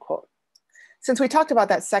 end quote. Since we talked about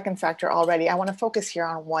that second factor already, I want to focus here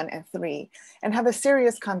on 1 and 3 and have a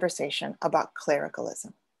serious conversation about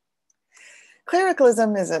clericalism.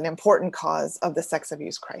 Clericalism is an important cause of the sex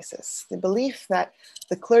abuse crisis. The belief that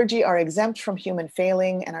the clergy are exempt from human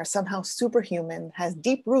failing and are somehow superhuman has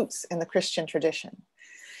deep roots in the Christian tradition,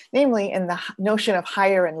 namely in the notion of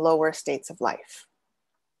higher and lower states of life.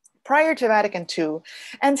 Prior to Vatican II,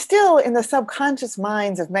 and still in the subconscious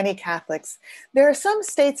minds of many Catholics, there are some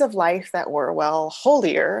states of life that were, well,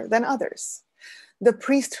 holier than others. The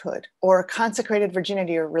priesthood, or consecrated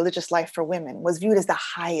virginity or religious life for women, was viewed as the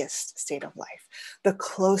highest state of life, the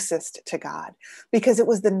closest to God, because it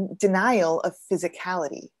was the denial of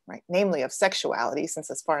physicality, right? Namely of sexuality,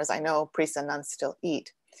 since as far as I know, priests and nuns still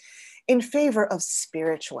eat, in favor of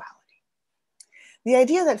spirituality. The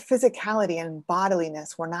idea that physicality and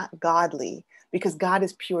bodiliness were not godly because God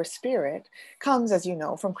is pure spirit comes, as you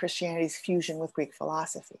know, from Christianity's fusion with Greek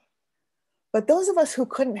philosophy. But those of us who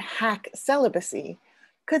couldn't hack celibacy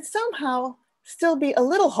could somehow still be a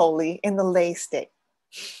little holy in the lay state.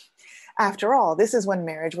 After all, this is when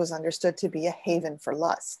marriage was understood to be a haven for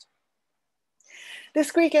lust.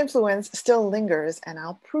 This Greek influence still lingers, and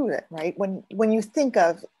I'll prove it, right? When you think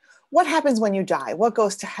of what happens when you die, what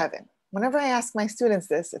goes to heaven? Whenever I ask my students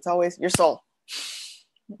this, it's always your soul.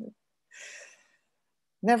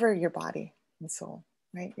 Never your body and soul,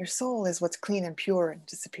 right? Your soul is what's clean and pure and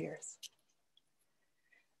disappears.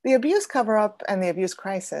 The abuse cover-up and the abuse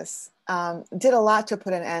crisis did a lot to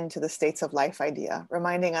put an end to the states of life idea,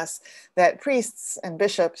 reminding us that priests and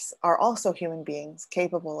bishops are also human beings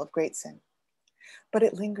capable of great sin. But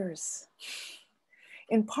it lingers.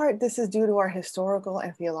 In part, this is due to our historical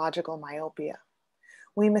and theological myopia.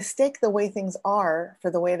 We mistake the way things are for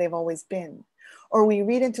the way they've always been, or we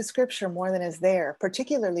read into scripture more than is there,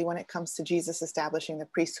 particularly when it comes to Jesus establishing the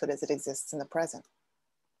priesthood as it exists in the present.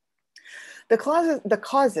 The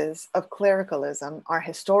causes of clericalism are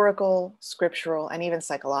historical, scriptural, and even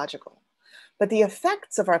psychological. But the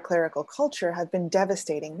effects of our clerical culture have been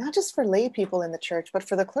devastating, not just for lay people in the church, but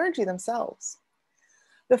for the clergy themselves.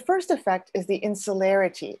 The first effect is the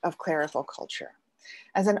insularity of clerical culture.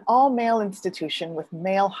 As an all-male institution with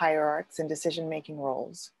male hierarchs and decision-making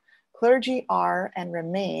roles, clergy are and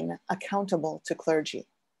remain accountable to clergy.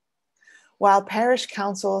 While parish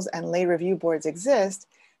councils and lay review boards exist,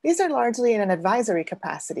 these are largely in an advisory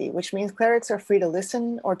capacity, which means clerics are free to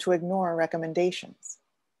listen or to ignore recommendations.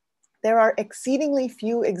 There are exceedingly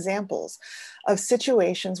few examples of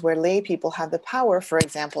situations where lay people have the power, for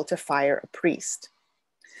example, to fire a priest.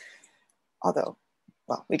 Although,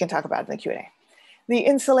 well, we can talk about it in the Q&A. The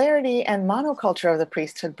insularity and monoculture of the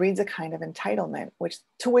priesthood breeds a kind of entitlement,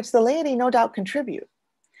 to which the laity no doubt contribute.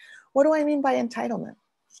 What do I mean by entitlement?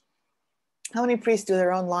 How many priests do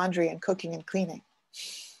their own laundry and cooking and cleaning?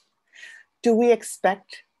 Do we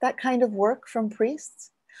expect that kind of work from priests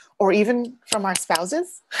or even from our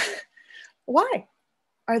spouses? Why?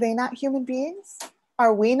 Are they not human beings?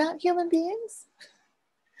 Are we not human beings?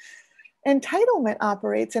 Entitlement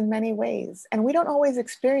operates in many ways, and we don't always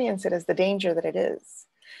experience it as the danger that it is.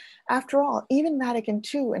 After all, even Vatican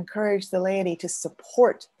II encouraged the laity to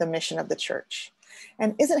support the mission of the church.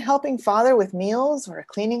 And isn't helping father with meals or a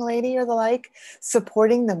cleaning lady or the like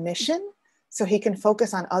supporting the mission so he can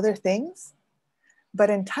focus on other things? But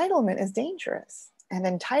entitlement is dangerous, and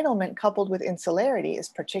entitlement coupled with insularity is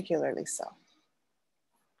particularly so.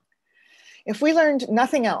 If we learned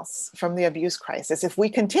nothing else from the abuse crisis, if we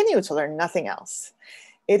continue to learn nothing else,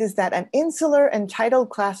 it is that an insular, entitled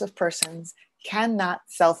class of persons cannot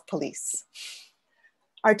self-police.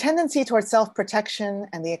 Our tendency towards self-protection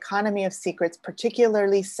and the economy of secrets,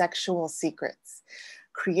 particularly sexual secrets,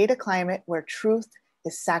 create a climate where truth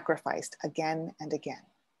is sacrificed again and again.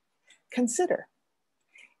 Consider,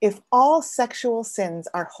 if all sexual sins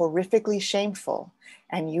are horrifically shameful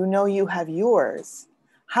and you know you have yours,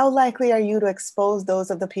 how likely are you to expose those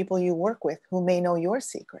of the people you work with who may know your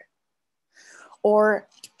secret? Or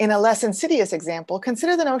in a less insidious example,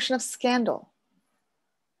 consider the notion of scandal.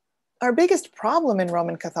 Our biggest problem in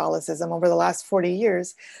Roman Catholicism over the last 40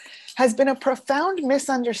 years has been a profound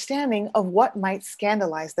misunderstanding of what might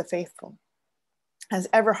scandalize the faithful. As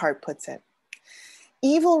Everhart puts it,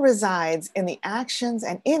 evil resides in the actions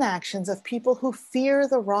and inactions of people who fear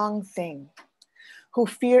the wrong thing, who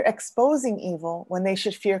fear exposing evil when they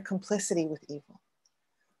should fear complicity with evil,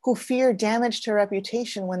 who fear damage to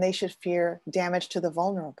reputation when they should fear damage to the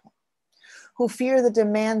vulnerable, who fear the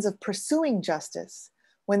demands of pursuing justice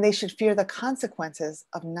when they should fear the consequences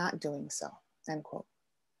of not doing so, end quote.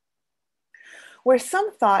 Where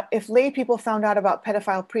some thought if lay people found out about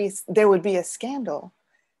pedophile priests, there would be a scandal,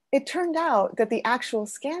 it turned out that the actual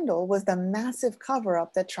scandal was the massive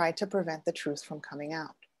cover-up that tried to prevent the truth from coming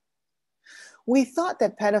out. We thought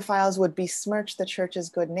that pedophiles would besmirch the church's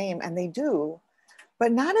good name, and they do,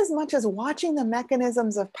 but not as much as watching the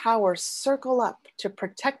mechanisms of power circle up to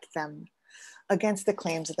protect them against the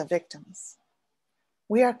claims of the victims.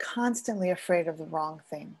 We are constantly afraid of the wrong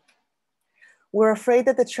thing. We're afraid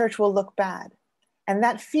that the church will look bad, and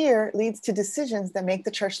that fear leads to decisions that make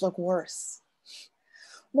the church look worse.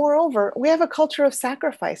 Moreover, we have a culture of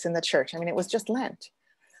sacrifice in the church. I mean, it was just Lent.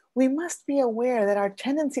 We must be aware that our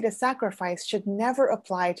tendency to sacrifice should never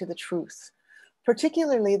apply to the truth,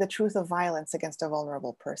 particularly the truth of violence against a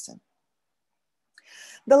vulnerable person.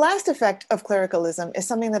 The last effect of clericalism is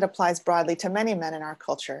something that applies broadly to many men in our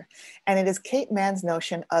culture, and it is Kate Mann's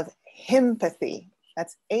notion of himpathy.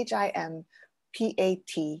 That's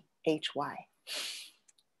Himpathy.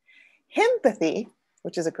 Himpathy,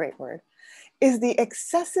 which is a great word, is the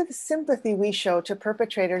excessive sympathy we show to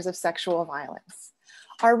perpetrators of sexual violence.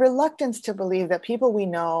 Our reluctance to believe that people we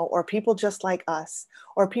know, or people just like us,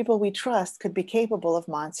 or people we trust could be capable of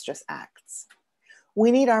monstrous acts.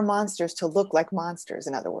 We need our monsters to look like monsters,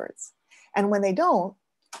 in other words. And when they don't,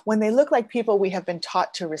 when they look like people we have been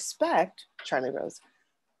taught to respect, Charlie Rose,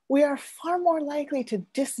 we are far more likely to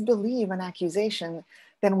disbelieve an accusation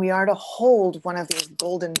than we are to hold one of these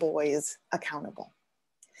golden boys accountable.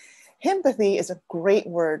 Himpathy is a great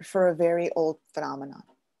word for a very old phenomenon.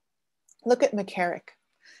 Look at McCarrick,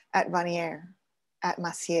 at Vanier, at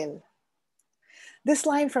Maciel. This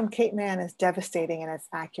line from Kate Mann is devastating in its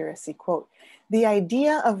accuracy. Quote, "The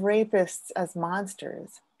idea of rapists as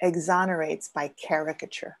monsters exonerates by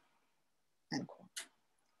caricature." End quote.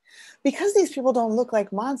 Because these people don't look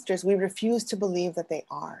like monsters, we refuse to believe that they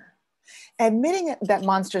are. Admitting that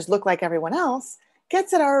monsters look like everyone else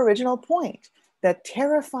gets at our original point, the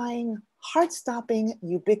terrifying, heart-stopping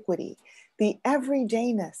ubiquity, the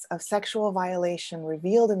everydayness of sexual violation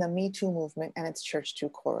revealed in the MeToo movement and its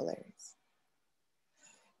ChurchToo corollaries.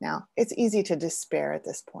 Now, it's easy to despair at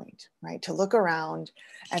this point, right? To look around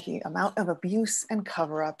at the amount of abuse and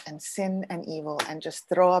cover-up and sin and evil and just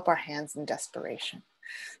throw up our hands in desperation.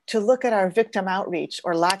 To look at our victim outreach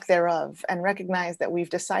or lack thereof and recognize that we've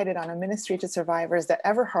decided on a ministry to survivors that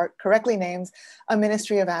Everhart correctly names a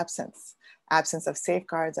ministry of absence of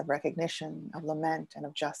safeguards, of recognition, of lament, and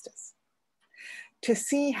of justice. To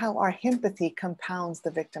see how our himpathy compounds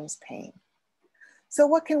the victim's pain. So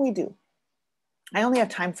what can we do? I only have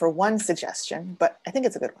time for one suggestion, but I think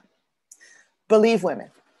it's a good one. Believe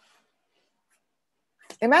women.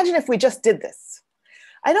 Imagine if we just did this.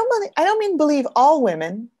 I don't mean believe all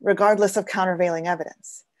women, regardless of countervailing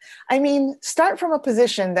evidence. I mean, start from a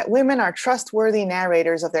position that women are trustworthy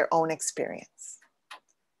narrators of their own experience.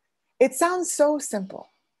 It sounds so simple.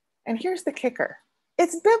 And here's the kicker.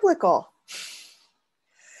 It's biblical.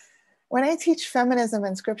 When I teach feminism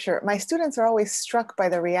in scripture, my students are always struck by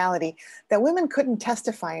the reality that women couldn't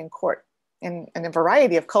testify in court in a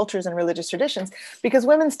variety of cultures and religious traditions because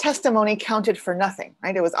women's testimony counted for nothing,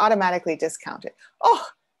 right? It was automatically discounted. Oh,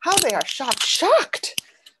 how they are shocked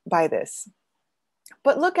by this.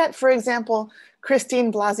 But look at, for example,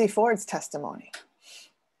 Christine Blasey Ford's testimony.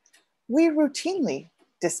 We routinely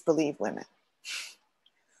disbelieve women.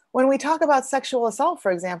 When we talk about sexual assault,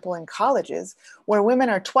 for example, in colleges, where women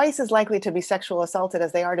are twice as likely to be sexual assaulted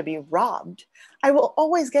as they are to be robbed, I will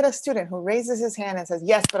always get a student who raises his hand and says,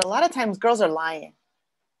 yes, but a lot of times girls are lying.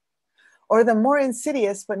 Or the more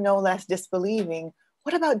insidious, but no less disbelieving,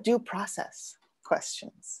 what about due process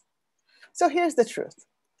questions? So here's the truth.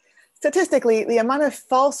 Statistically, the amount of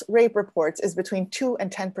false rape reports is between 2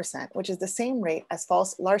 and 10%, which is the same rate as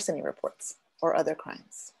false larceny reports or other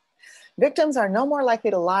crimes. Victims are no more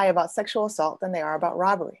likely to lie about sexual assault than they are about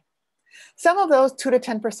robbery. Some of those 2 to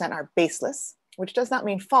 10% are baseless, which does not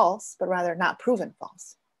mean false, but rather not proven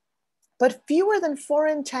false. But fewer than 4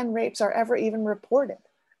 in 10 rapes are ever even reported.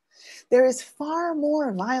 There is far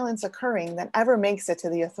more violence occurring than ever makes it to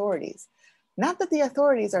the authorities. Not that the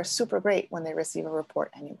authorities are super great when they receive a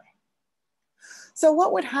report anyway. So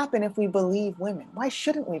what would happen if we believe women? Why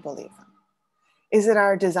shouldn't we believe them? Is it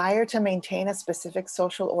our desire to maintain a specific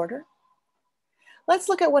social order? Let's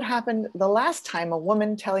look at what happened the last time a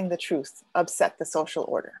woman telling the truth upset the social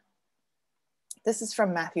order. This is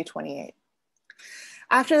from Matthew 28.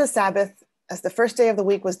 After the Sabbath, as the first day of the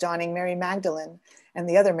week was dawning, Mary Magdalene and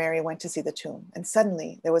the other Mary went to see the tomb. And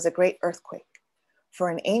suddenly there was a great earthquake. For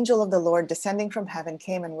an angel of the Lord descending from heaven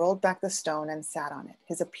came and rolled back the stone and sat on it.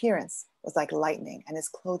 His appearance was like lightning and his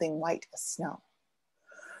clothing white as snow.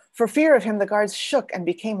 For fear of him, the guards shook and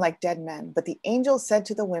became like dead men. But the angel said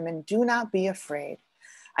to the women, "Do not be afraid.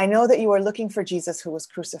 I know that you are looking for Jesus who was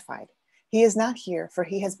crucified. He is not here, for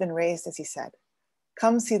he has been raised as he said.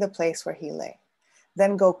 Come see the place where he lay.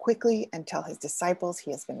 Then go quickly and tell his disciples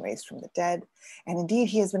he has been raised from the dead. And indeed,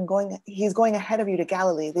 he is going ahead of you to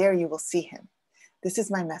Galilee. There you will see him. This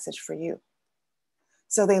is my message for you."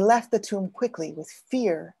 So they left the tomb quickly with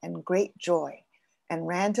fear and great joy and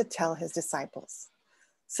ran to tell his disciples.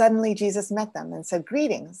 Suddenly Jesus met them and said,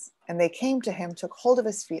 "Greetings." And they came to him, took hold of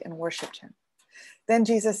his feet and worshiped him. Then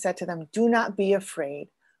Jesus said to them, "Do not be afraid.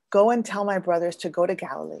 Go and tell my brothers to go to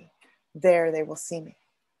Galilee. There they will see me."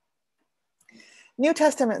 New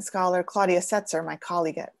Testament scholar Claudia Setzer, my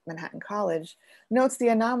colleague at Manhattan College, notes the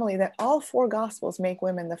anomaly that all four Gospels make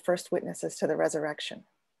women the first witnesses to the resurrection.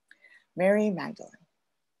 Mary Magdalene.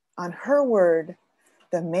 On her word,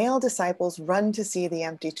 the male disciples run to see the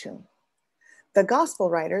empty tomb. The Gospel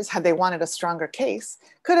writers, had they wanted a stronger case,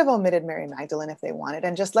 could have omitted Mary Magdalene if they wanted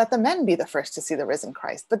and just let the men be the first to see the risen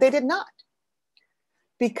Christ, but they did not.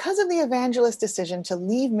 Because of the evangelist's decision to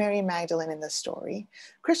leave Mary Magdalene in the story,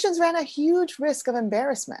 Christians ran a huge risk of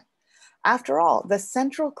embarrassment. After all, the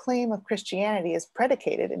central claim of Christianity is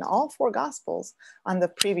predicated in all four Gospels on the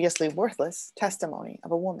previously worthless testimony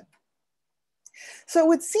of a woman. So it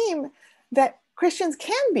would seem that Christians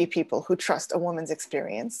can be people who trust a woman's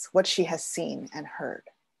experience, what she has seen and heard.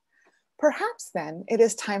 Perhaps then it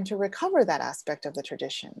is time to recover that aspect of the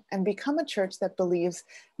tradition and become a church that believes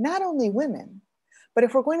not only women, but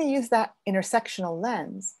if we're going to use that intersectional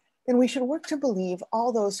lens, then we should work to believe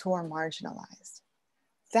all those who are marginalized.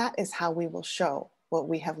 That is how we will show what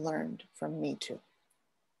we have learned from MeToo.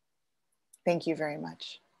 Thank you very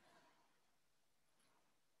much.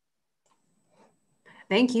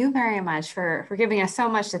 Thank you very much for giving us so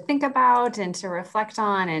much to think about and to reflect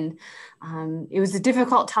on. And it was a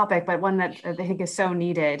difficult topic, but one that I think is so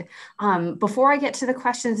needed. Before I get to the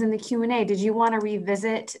questions in the Q&A, did you want to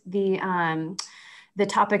revisit the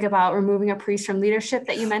topic about removing a priest from leadership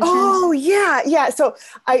that you mentioned? Oh, yeah. So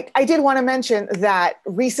I did want to mention that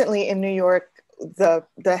recently in New York,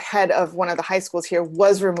 the head of one of the high schools here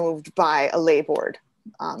was removed by a lay board.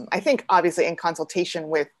 I think obviously in consultation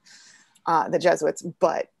with the Jesuits,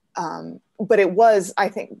 but it was, I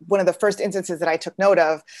think, one of the first instances that I took note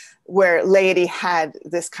of where laity had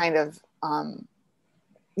this kind of,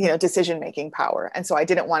 decision-making power. And so I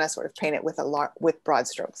didn't want to sort of paint it with broad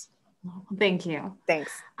strokes. Thank you.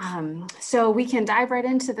 Thanks. So we can dive right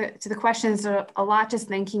into the questions. A lot, just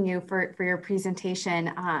thanking you for your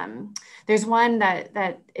presentation. There's one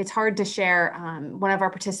that it's hard to share. One of our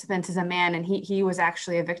participants is a man, and he was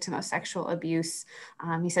actually a victim of sexual abuse.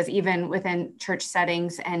 He says even within church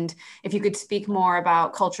settings. And if you could speak more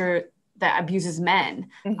about culture that abuses men,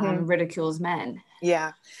 ridicules men.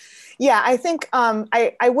 Yeah, I think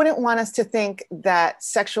I wouldn't want us to think that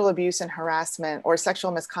sexual abuse and harassment or sexual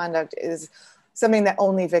misconduct is something that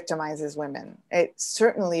only victimizes women. It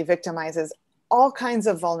certainly victimizes all kinds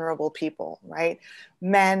of vulnerable people, right?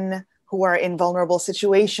 Men who are in vulnerable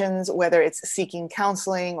situations, whether it's seeking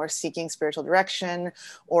counseling or seeking spiritual direction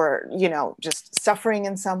or, just suffering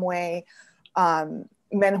in some way. Men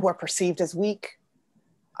who are perceived as weak.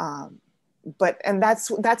 And that's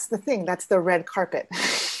the thing, that's the red carpet.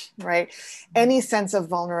 Right? Any sense of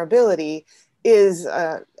vulnerability is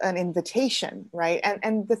an invitation, right?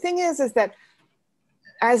 And the thing is that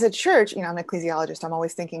as a church, I'm an ecclesiologist, I'm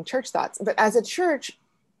always thinking church thoughts, but as a church,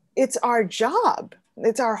 it's our job,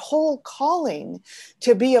 it's our whole calling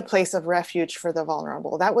to be a place of refuge for the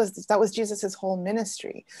vulnerable. That was Jesus's whole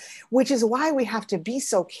ministry, which is why we have to be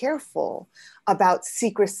so careful about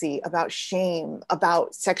secrecy, about shame,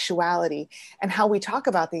 about sexuality, and how we talk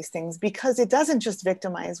about these things, because it doesn't just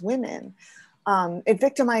victimize women. It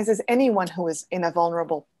victimizes anyone who is in a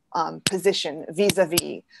vulnerable position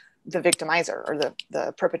vis-a-vis the victimizer or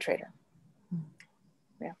the perpetrator.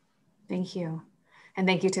 Yeah. Thank you. And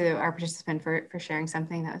thank you to our participant for sharing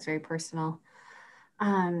something that was very personal.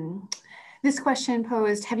 This question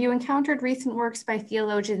posed, have you encountered recent works by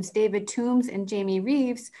theologians David Toombs and Jamie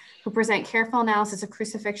Reeves, who present careful analysis of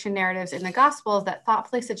crucifixion narratives in the Gospels that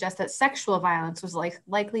thoughtfully suggest that sexual violence was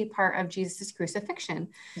likely part of Jesus' crucifixion?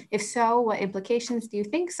 If so, what implications do you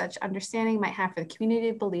think such understanding might have for the community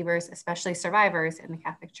of believers, especially survivors in the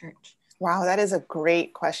Catholic Church? Wow, that is a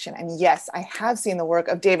great question. And yes, I have seen the work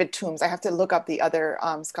of David Toombs. I have to look up the other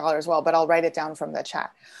scholar as well, but I'll write it down from the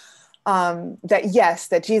chat.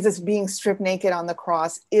 That Jesus being stripped naked on the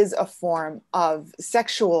cross is a form of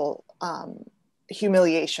sexual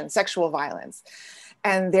humiliation, sexual violence.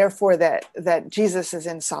 And therefore that Jesus is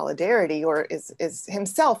in solidarity or is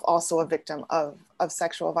himself also a victim of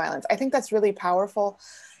sexual violence. I think that's really powerful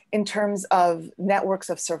in terms of networks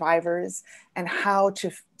of survivors and how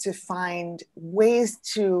to find ways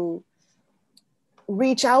to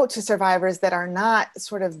reach out to survivors that are not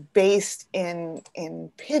sort of based in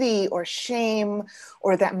pity or shame,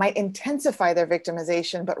 or that might intensify their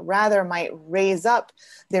victimization, but rather might raise up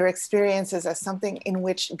their experiences as something in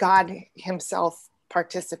which God himself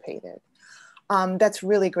participated. That's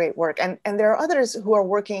really great work. And there are others who are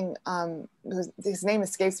working, his name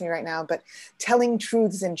escapes me right now, but Telling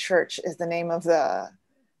Truths in Church is the name of the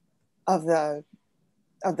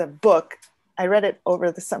book. I read it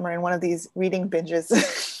over the summer in one of these reading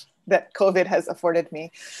binges that COVID has afforded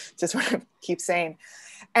me to sort of keep sane.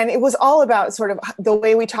 And it was all about sort of the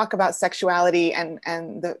way we talk about sexuality and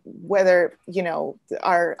whether, you know,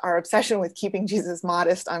 our obsession with keeping Jesus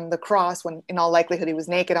modest on the cross, when in all likelihood he was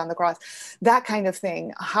naked on the cross, that kind of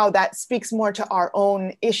thing, how that speaks more to our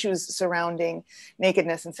own issues surrounding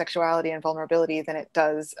nakedness and sexuality and vulnerability than it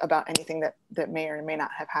does about anything that may or may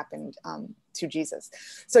not have happened to Jesus.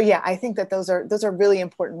 So yeah, I think that those are really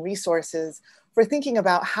important resources for thinking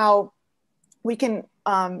about how we can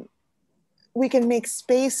make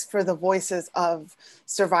space for the voices of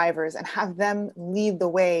survivors and have them lead the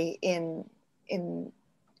way in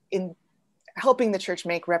helping the church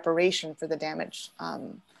make reparation for the damage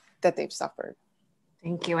that they've suffered.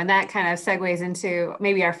 Thank you. And that kind of segues into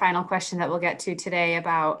maybe our final question that we'll get to today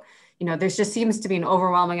about, you know, there just seems to be an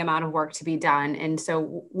overwhelming amount of work to be done. And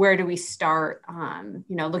so where do we start,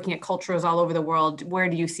 you know, looking at cultures all over the world? Where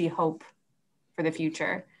do you see hope for the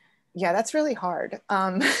future? Yeah, that's really hard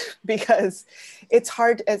because it's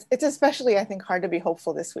hard. It's especially, I think, hard to be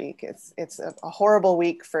hopeful this week. It's a horrible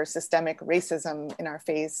week for systemic racism in our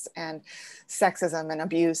face and sexism and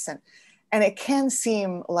abuse. And it can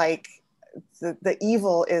seem like the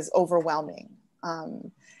evil is overwhelming.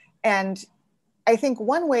 And I think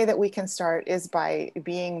one way that we can start is by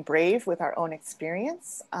being brave with our own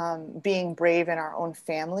experience, being brave in our own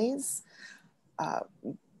families,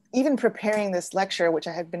 even preparing this lecture, which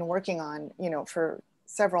I had been working on, you know, for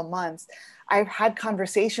several months. I've had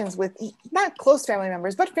conversations with not close family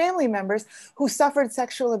members, but family members who suffered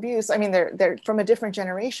sexual abuse. I mean, they're from a different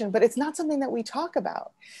generation, but it's not something that we talk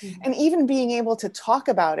about. Mm-hmm. And even being able to talk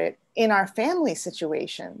about it in our family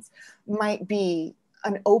situations might be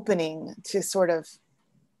an opening to sort of,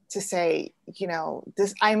 to say, you know,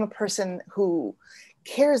 I'm a person who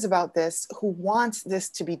cares about this, who wants this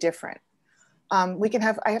to be different. We can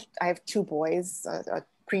have, I have two boys, a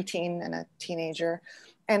preteen and a teenager,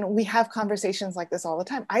 and we have conversations like this all the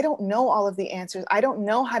time. I don't know all of the answers. I don't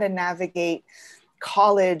know how to navigate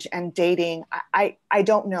college and dating. I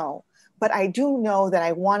don't know, but I do know that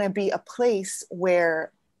I want to be a place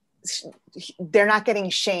where they're not getting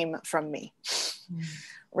shame from me,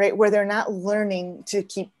 right? Where they're not learning to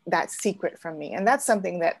keep that secret from me. And that's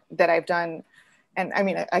something that I've done. And I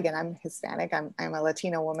mean, again, I'm Hispanic, I'm a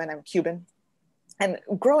Latino woman, I'm Cuban. And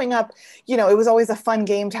growing up, you know, it was always a fun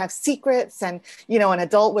game to have secrets, and, you know, an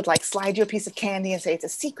adult would like slide you a piece of candy and say, it's a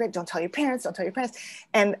secret, don't tell your parents, don't tell your parents.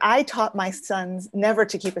 And I taught my sons never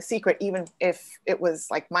to keep a secret, even if it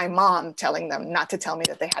was like my mom telling them not to tell me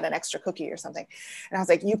that they had an extra cookie or something. And I was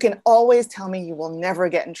like, you can always tell me, you will never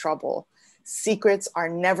get in trouble. Secrets are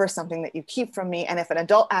never something that you keep from me. And if an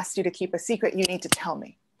adult asks you to keep a secret, you need to tell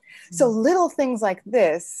me. Mm-hmm. So little things like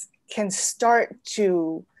this can start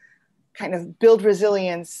to kind of build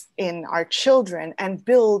resilience in our children and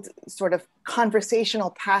build sort of conversational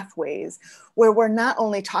pathways where we're not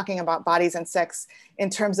only talking about bodies and sex in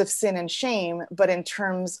terms of sin and shame, but in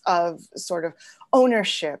terms of sort of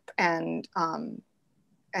ownership and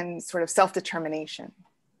sort of self-determination.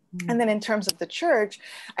 Mm-hmm. And then in terms of the church,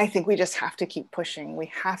 I think we just have to keep pushing.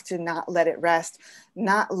 We have to not let it rest,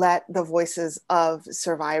 not let the voices of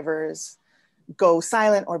survivors go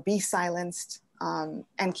silent or be silenced.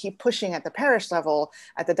 And keep pushing at the parish level,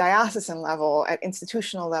 at the diocesan level, at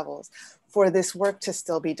institutional levels for this work to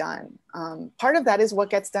still be done. Part of that is what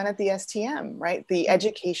gets done at the STM, right? The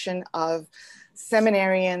education of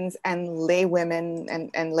seminarians and lay women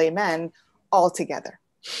and laymen all together,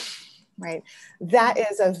 right? That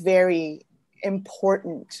is a very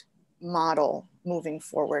important model moving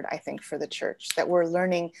forward, I think, for the church, that we're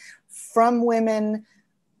learning from women,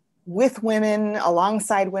 with women,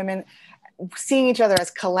 alongside women, seeing each other as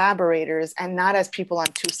collaborators and not as people on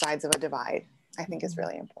two sides of a divide, I think is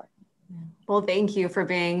really important. Well, thank you for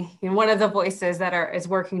being one of the voices that is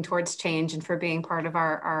working towards change and for being part of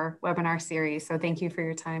our webinar series. So thank you for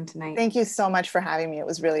your time tonight. Thank you so much for having me. It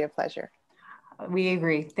was really a pleasure. We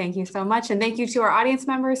agree. Thank you so much. And thank you to our audience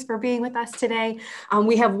members for being with us today.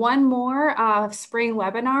 We have one more spring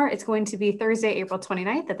webinar. It's going to be Thursday, April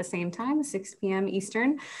 29th at the same time, 6 p.m.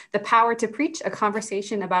 Eastern, The Power to Preach, a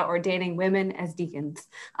conversation about ordaining women as deacons.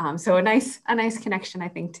 So a nice connection, I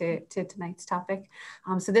think, to tonight's topic.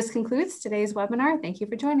 So this concludes today's webinar. Thank you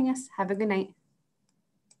for joining us. Have a good night.